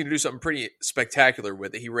 he's going to do something pretty spectacular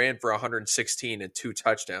with it. He ran for 116 and 2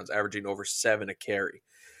 touchdowns, averaging over 7 a carry.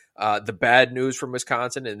 The bad news from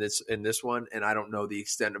Wisconsin in this one, and I don't know the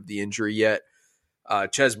extent of the injury yet,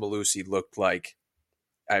 Chez Mellusi looked like,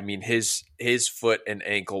 I mean, his foot and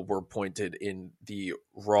ankle were pointed in the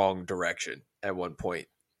wrong direction at one point.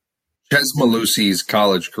 Chez Mellusi's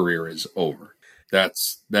college career is over.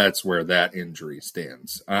 That's where that injury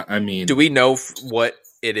stands. I mean, do we know what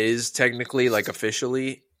it is technically, like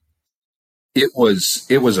officially? It was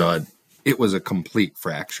a complete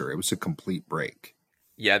fracture. It was a complete break.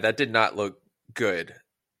 Yeah, that did not look good.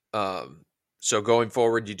 So going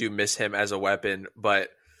forward, you do miss him as a weapon, but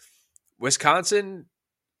Wisconsin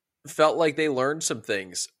felt like they learned some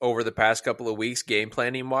things over the past couple of weeks, game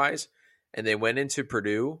planning wise, and they went into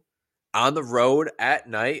Purdue on the road at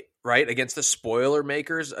night, right, against the spoiler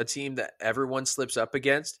makers, a team that everyone slips up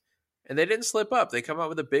against, and they didn't slip up. They come out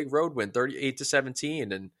with a big road win,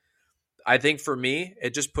 38-17, and I think for me,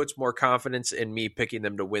 it just puts more confidence in me picking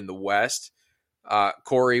them to win the West.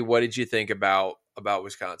 Corey, what did you think about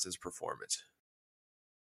Wisconsin's performance?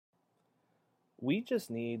 We just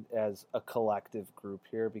need, as a collective group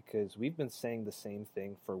here, because we've been saying the same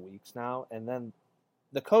thing for weeks now, and then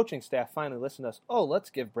the coaching staff finally listened to us. Oh, let's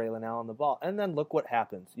give Braylon Allen the ball. And then look what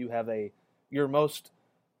happens. You have your most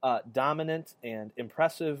dominant and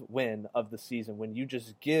impressive win of the season when you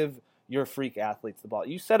just give your freak athletes the ball.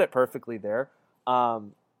 You said it perfectly there. I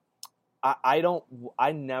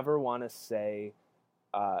never want to say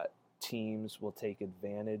teams will take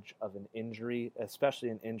advantage of an injury, especially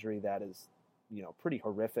an injury that is, pretty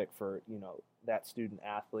horrific for, that student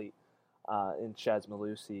athlete in Chez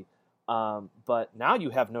Mellusi. But now you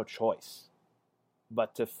have no choice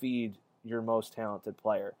but to feed your most talented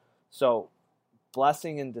player. So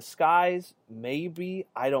blessing in disguise, maybe,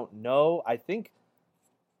 I don't know. I think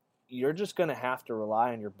you're just going to have to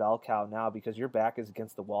rely on your bell cow now because your back is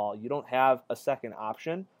against the wall. You don't have a second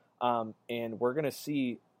option, and we're going to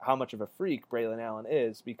see how much of a freak Braylon Allen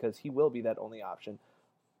is because he will be that only option.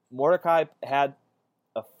 Mordecai had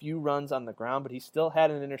a few runs on the ground, but he still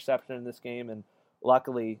had an interception in this game, and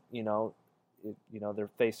luckily, they're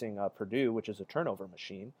facing Purdue, which is a turnover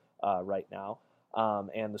machine right now,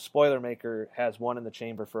 and the spoiler maker has one in the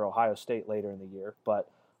chamber for Ohio State later in the year.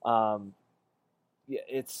 But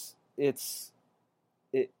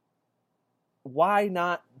why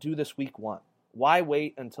not do this week 1? Why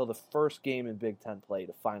wait until the first game in Big Ten play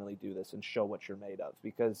to finally do this and show what you're made of?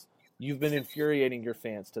 Because you've been infuriating your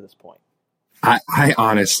fans to this point. I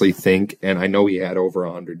honestly think, and I know he had over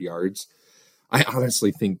 100 yards, I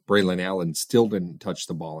honestly think Braylon Allen still didn't touch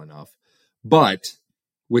the ball enough. But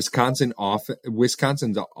Wisconsin's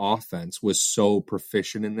offense was so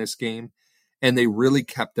proficient in this game, and they really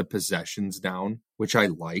kept the possessions down, which I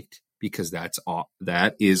liked because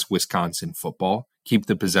that is Wisconsin football. Keep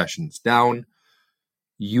the possessions down.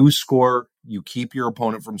 You score, you keep your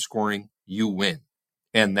opponent from scoring, you win.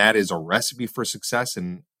 And that is a recipe for success,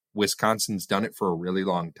 and Wisconsin's done it for a really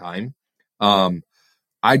long time.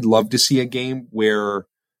 I'd love to see a game where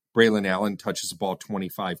Braylon Allen touches the ball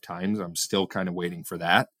 25 times. I'm still kind of waiting for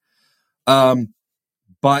that.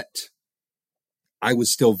 But I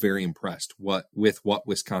was still very impressed with what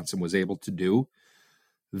Wisconsin was able to do.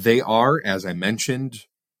 They are, as I mentioned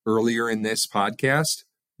earlier in this podcast,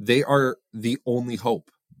 they are the only hope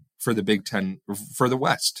for the Big Ten, for the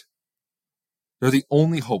West. They're the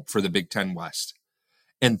only hope for the Big Ten West.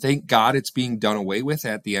 And thank God it's being done away with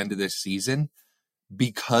at the end of this season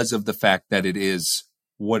because of the fact that it is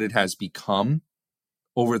what it has become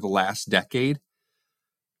over the last decade.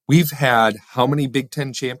 We've had how many Big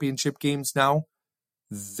Ten championship games now?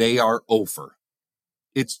 They are over.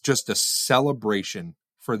 It's just a celebration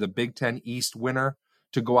for the Big Ten East winner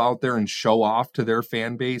to go out there and show off to their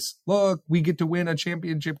fan base. Look, we get to win a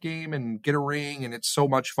championship game and get a ring, and it's so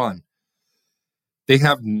much fun. They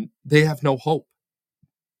have no hope.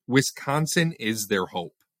 Wisconsin is their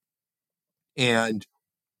hope. And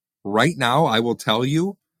right now, I will tell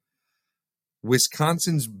you,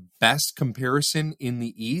 Wisconsin's best comparison in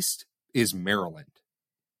the East is Maryland.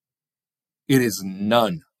 It is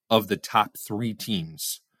none of the top 3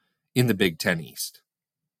 teams in the Big Ten East.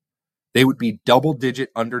 They would be double-digit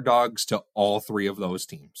underdogs to all 3 of those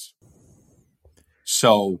teams.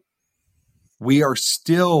 So we are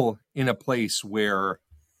still in a place where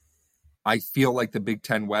I feel like the Big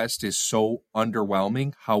Ten West is so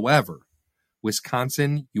underwhelming. However,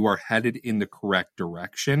 Wisconsin, you are headed in the correct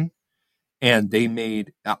direction. And they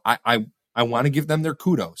made, I want to give them their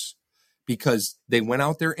kudos because they went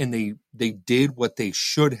out there and they did what they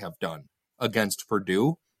should have done against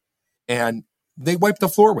Purdue. And they wiped the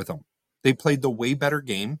floor with them. They played the way better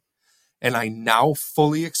game. And I now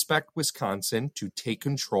fully expect Wisconsin to take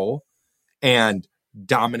control and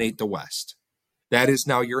dominate the West. That is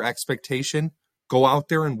now your expectation. Go out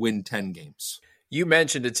there and win 10 games. You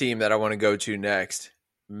mentioned a team that I want to go to next,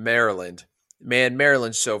 Maryland. Man,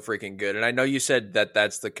 Maryland's so freaking good. And I know you said that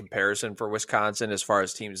that's the comparison for Wisconsin as far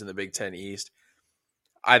as teams in the Big Ten East.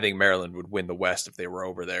 I think Maryland would win the West if they were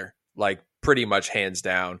over there, like pretty much hands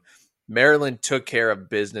down. Maryland took care of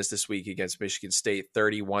business this week against Michigan State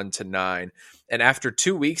 31-9. And after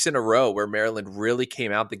 2 weeks in a row where Maryland really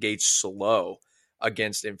came out the gate slow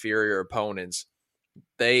against inferior opponents,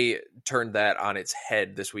 they turned that on its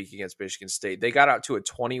head this week against Michigan State. They got out to a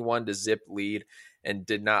 21-0 lead and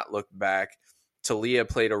did not look back. Talia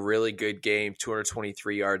played a really good game,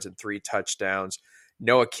 223 yards and 3 touchdowns.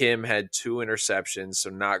 Noah Kim had 2 interceptions, so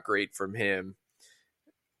not great from him.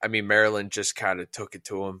 I mean, Maryland just kind of took it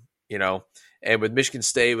to him, you know. And with Michigan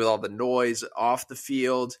State, with all the noise off the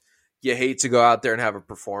field, you hate to go out there and have a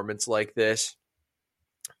performance like this.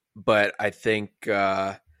 But I think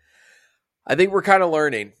we're kind of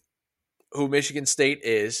learning who Michigan State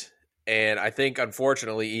is. And I think,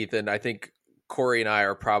 unfortunately, Ethan, I think Corey and I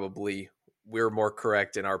are we're more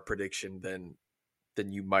correct in our prediction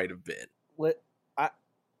than you might have been.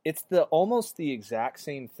 It's almost the exact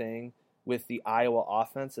same thing with the Iowa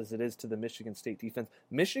offense as it is to the Michigan State defense.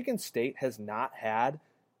 Michigan State has not had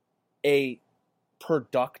a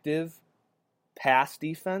productive pass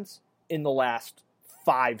defense in the last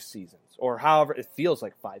 5 seasons, or however it feels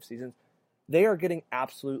like 5 seasons. They are getting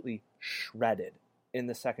absolutely shredded in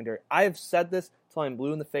the secondary. I have said this till I'm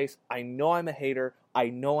blue in the face. I know I'm a hater. I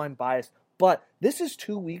know I'm biased. But this is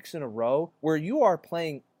 2 weeks in a row where you are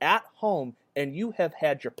playing at home and you have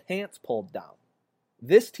had your pants pulled down.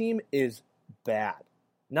 This team is bad.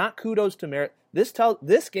 Not kudos to Maryland.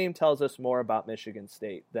 This game tells us more about Michigan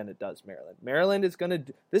State than it does Maryland. Maryland is going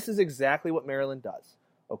to. This is exactly what Maryland does.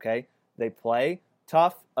 Okay, they play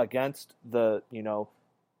tough against the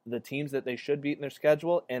teams that they should beat in their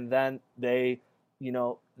schedule, and then they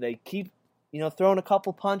keep throwing a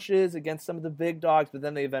couple punches against some of the big dogs, but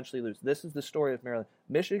then they eventually lose. This is the story of Maryland.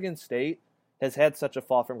 Michigan State has had such a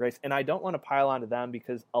fall from grace, and I don't want to pile onto them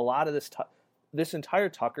because a lot of this entire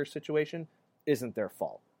Tucker situation isn't their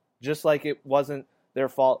fault. Just like it wasn't their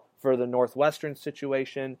fault for the Northwestern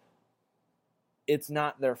situation, it's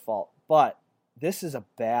not their fault. But this is a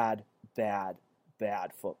bad, bad,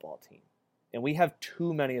 bad football team, and we have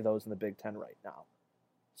too many of those in the Big Ten right now.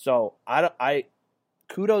 So I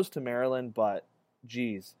kudos to Maryland, but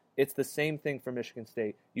geez, it's the same thing for Michigan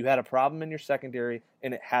State. You had a problem in your secondary,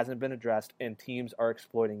 and it hasn't been addressed, and teams are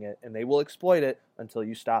exploiting it, and they will exploit it until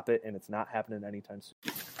you stop it, and it's not happening anytime soon.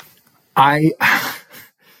 I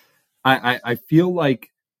feel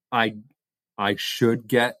like I should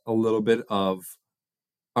get a little bit of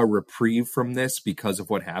a reprieve from this because of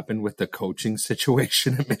what happened with the coaching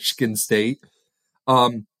situation at Michigan State.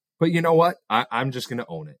 But you know what? I'm just going to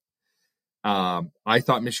own it. I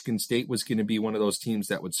thought Michigan State was going to be one of those teams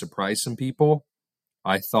that would surprise some people.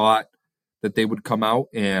 I thought that they would come out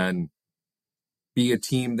and be a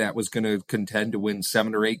team that was going to contend to win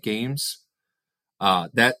 7 or 8 games.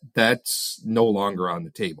 That's no longer on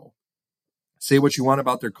the table. Say what you want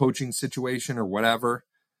about their coaching situation or whatever.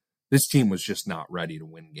 This team was just not ready to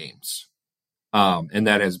win games. And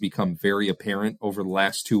that has become very apparent over the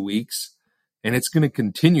last 2 weeks. And it's going to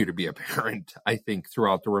continue to be apparent, I think,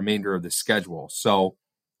 throughout the remainder of the schedule. So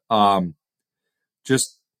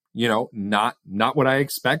just, not what I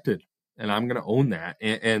expected. And I'm going to own that.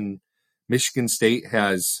 And Michigan State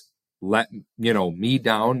has let, me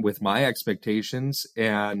down with my expectations.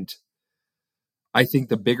 And I think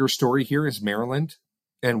the bigger story here is Maryland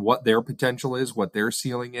and what their potential is, what their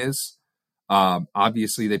ceiling is.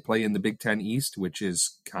 Obviously, they play in the Big Ten East, which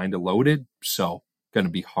is kind of loaded. So going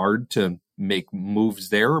to be hard to make moves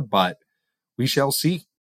there, but we shall see.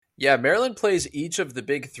 Yeah, Maryland plays each of the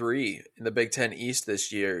big 3 in the Big Ten East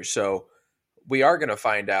this year. So we are going to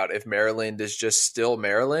find out if Maryland is just still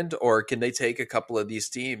Maryland, or can they take a couple of these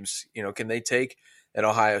teams? Can they take an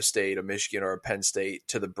Ohio State, a Michigan, or a Penn State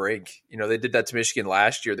to the brink? They did that to Michigan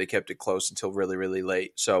last year. They kept it close until really, really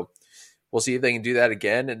late. So we'll see if they can do that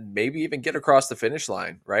again and maybe even get across the finish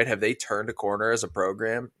line, right? Have they turned a corner as a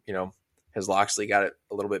program? Has Loxley got it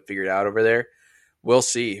a little bit figured out over there? We'll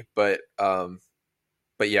see. But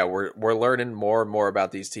yeah, we're learning more and more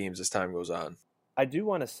about these teams as time goes on. I do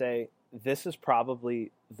want to say this is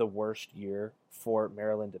probably the worst year for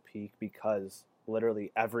Maryland to peak because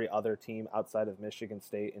literally every other team outside of Michigan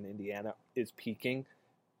State and Indiana is peaking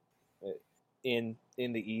in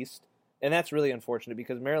the East. And that's really unfortunate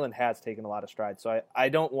because Maryland has taken a lot of strides. So I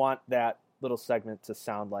don't want that little segment to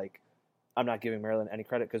sound like I'm not giving Maryland any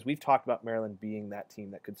credit because we've talked about Maryland being that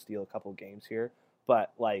team that could steal a couple games here.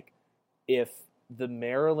 But if the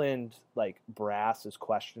Maryland brass is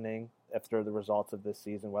questioning after the results of this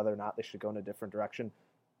season whether or not they should go in a different direction,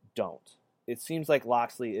 don't. It seems like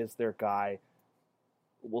Loxley is their guy.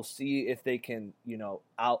 We'll see if they can,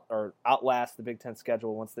 outlast the Big Ten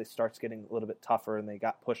schedule once they starts getting a little bit tougher and they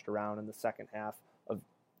got pushed around in the second half of,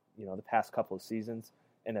 the past couple of seasons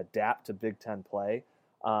and adapt to Big Ten play.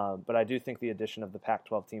 But I do think the addition of the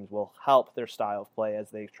Pac-12 teams will help their style of play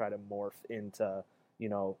as they try to morph into,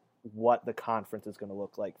 what the conference is going to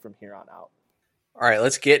look like from here on out. All right,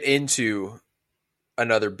 let's get into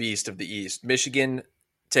another beast of the East. Michigan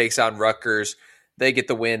takes on Rutgers. They get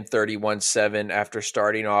the win 31-7 after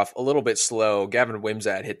starting off a little bit slow. Gavin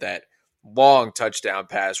Wimsatt hit that long touchdown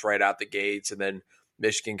pass right out the gates, and then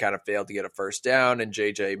Michigan kind of failed to get a first down, and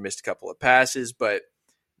JJ missed a couple of passes, but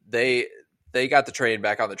they got the train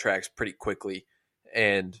back on the tracks pretty quickly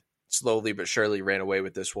and slowly but surely ran away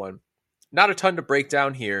with this one. Not a ton to break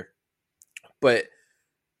down here, but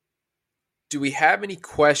do we have any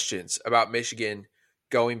questions about Michigan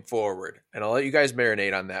going forward? And I'll let you guys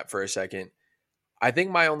marinate on that for a second. I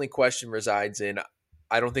think my only question resides in,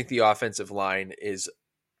 I don't think the offensive line is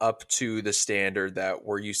up to the standard that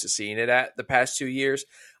we're used to seeing it at the past 2 years.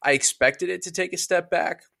 I expected it to take a step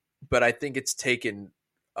back, but I think it's taken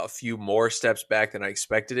a few more steps back than I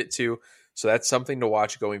expected it to. So that's something to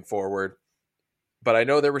watch going forward. But I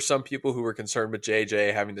know there were some people who were concerned with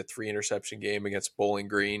JJ having the 3 interception game against Bowling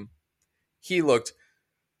Green. He looked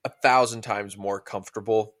 1,000 times more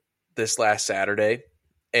comfortable this last Saturday,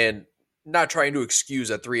 and not trying to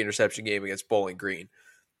excuse a 3 interception game against Bowling Green.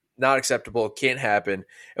 Not acceptable. Can't happen.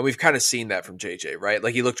 And we've kind of seen that from JJ, right?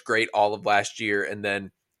 He looked great all of last year and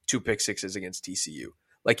then 2 pick sixes against TCU.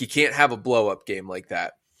 You can't have a blow up game like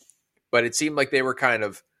that. But it seemed like they were hiding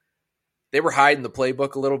the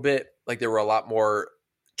playbook a little bit. There were a lot more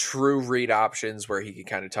true read options where he could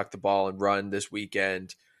kind of tuck the ball and run this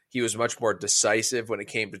weekend. He was much more decisive when it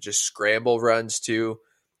came to just scramble runs too.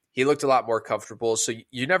 He looked a lot more comfortable. So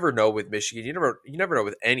you never know with Michigan. You never know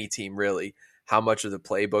with any team really how much of the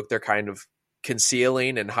playbook they're kind of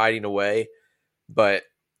concealing and hiding away. But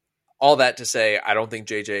all that to say, I don't think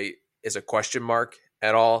JJ is a question mark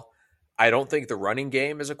at all. I don't think the running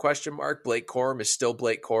game is a question mark. Blake Corum is still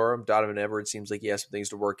Blake Corum. Donovan Edwards seems like he has some things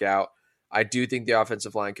to work out. I do think the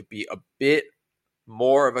offensive line could be a bit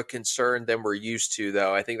more of a concern than we're used to,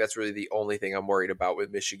 though. I think that's really the only thing I'm worried about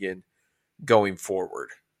with Michigan going forward.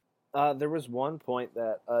 There was one point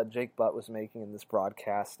that Jake Butt was making in this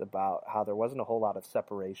broadcast about how there wasn't a whole lot of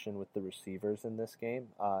separation with the receivers in this game.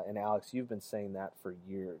 And Alex, you've been saying that for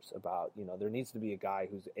years about, there needs to be a guy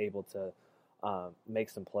who's able to make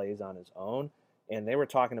some plays on his own. And they were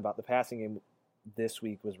talking about the passing game this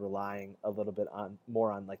week was relying a little bit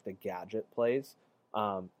more on like the gadget plays.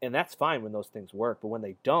 And that's fine when those things work, but when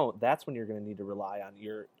they don't, that's when you're going to need to rely on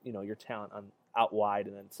your talent on out wide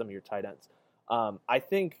and then some of your tight ends. I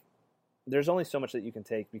think there's only so much that you can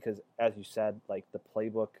take because, as you said, like the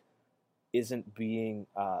playbook isn't being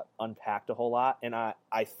unpacked a whole lot. And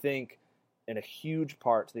I think and a huge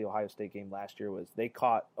part to the Ohio State game last year was they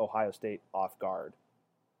caught Ohio State off guard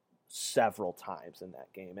several times in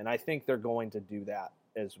that game. And I think they're going to do that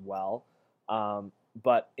as well.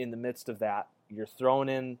 But in the midst of that, you're throwing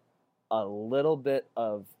in a little bit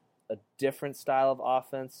of a different style of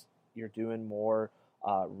offense. You're doing more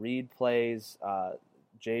read plays.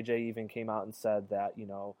 JJ even came out and said that,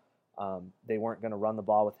 they weren't going to run the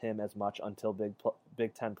ball with him as much until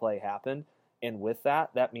Big Ten play happened. And with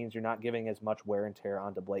that, that means you're not giving as much wear and tear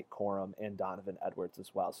onto Blake Corum and Donovan Edwards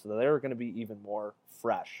as well. So they're going to be even more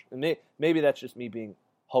fresh. And maybe that's just me being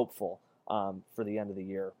hopeful for the end of the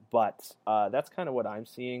year. But that's kind of what I'm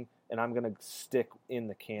seeing. And I'm going to stick in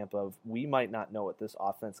the camp of we might not know what this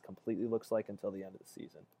offense completely looks like until the end of the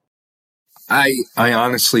season. I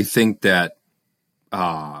honestly think that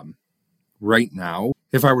right now,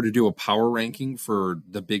 if I were to do a power ranking for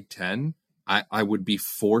the Big Ten, I would be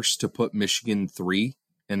forced to put Michigan 3,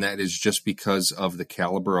 and that is just because of the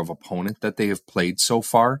caliber of opponent that they have played so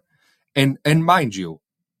far. And mind you,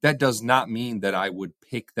 that does not mean that I would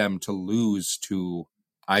pick them to lose to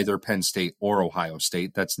either Penn State or Ohio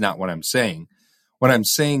State. That's not what I'm saying. What I'm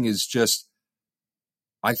saying is just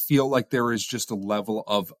I feel like there is just a level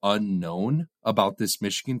of unknown about this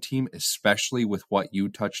Michigan team, especially with what you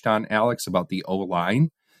touched on, Alex, about the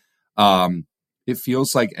O-line. It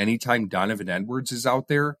feels like anytime Donovan Edwards is out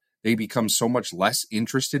there, they become so much less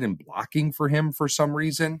interested in blocking for him for some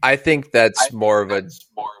reason. I think that's more of a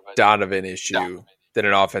Donovan issue than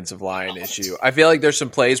an offensive line issue. I feel like there's some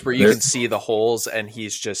plays where you can see the holes and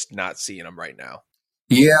he's just not seeing them right now.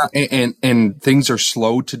 Yeah, and things are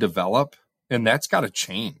slow to develop, and that's got to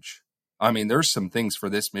change. I mean, there's some things for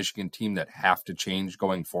this Michigan team that have to change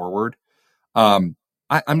going forward. I'm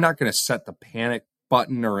not going to set the panic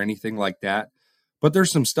button or anything like that, but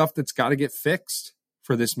there's some stuff that's got to get fixed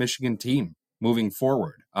for this Michigan team moving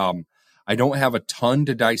forward. I don't have a ton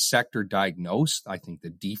to dissect or diagnose. I think the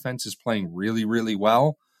defense is playing really, really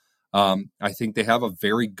well. I think they have a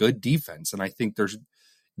very good defense, and I think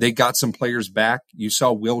they got some players back. You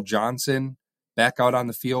saw Will Johnson back out on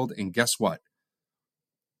the field, and guess what?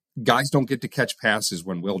 Guys don't get to catch passes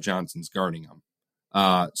when Will Johnson's guarding them.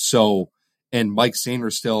 And Mike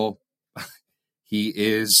Sainristil, he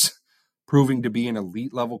is proving to be an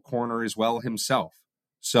elite level corner as well himself.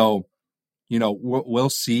 So, we'll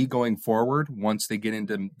see going forward once they get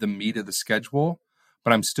into the meat of the schedule,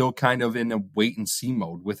 but I'm still kind of in a wait and see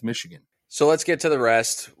mode with Michigan. So let's get to the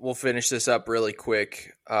rest. We'll finish this up really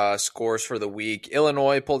quick. Scores for the week.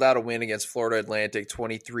 Illinois pulled out a win against Florida Atlantic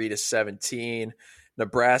 23-17.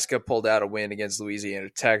 Nebraska pulled out a win against Louisiana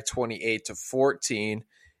Tech 28-14.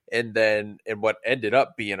 And then in what ended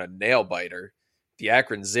up being a nail biter, the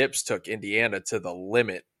Akron Zips took Indiana to the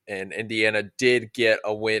limit, and Indiana did get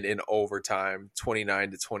a win in overtime,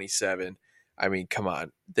 29-27. I mean, come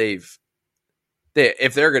on.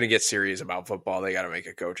 If they're going to get serious about football, they got to make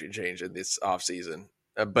a coaching change in this offseason.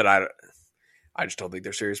 But I just don't think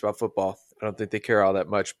they're serious about football. I don't think they care all that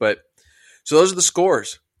much. But so those are the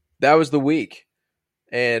scores. That was the week.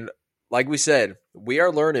 And like we said, we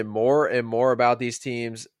are learning more and more about these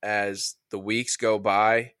teams as the weeks go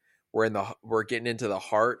by. We're getting into the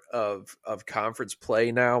heart of conference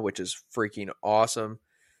play now, which is freaking awesome.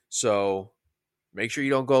 So make sure you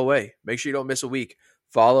don't go away. Make sure you don't miss a week.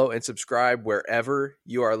 Follow and subscribe wherever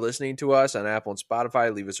you are listening to us on Apple and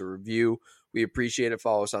Spotify. Leave us a review. We appreciate it.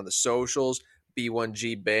 Follow us on the socials,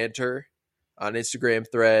 B1G Banter on Instagram,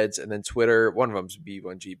 Threads, and then Twitter. One of them's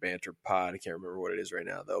B1G Banter Pod. I can't remember what it is right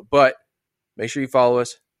now, though. But make sure you follow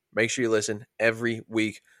us. Make sure you listen every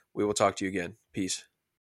week. We will talk to you again. Peace.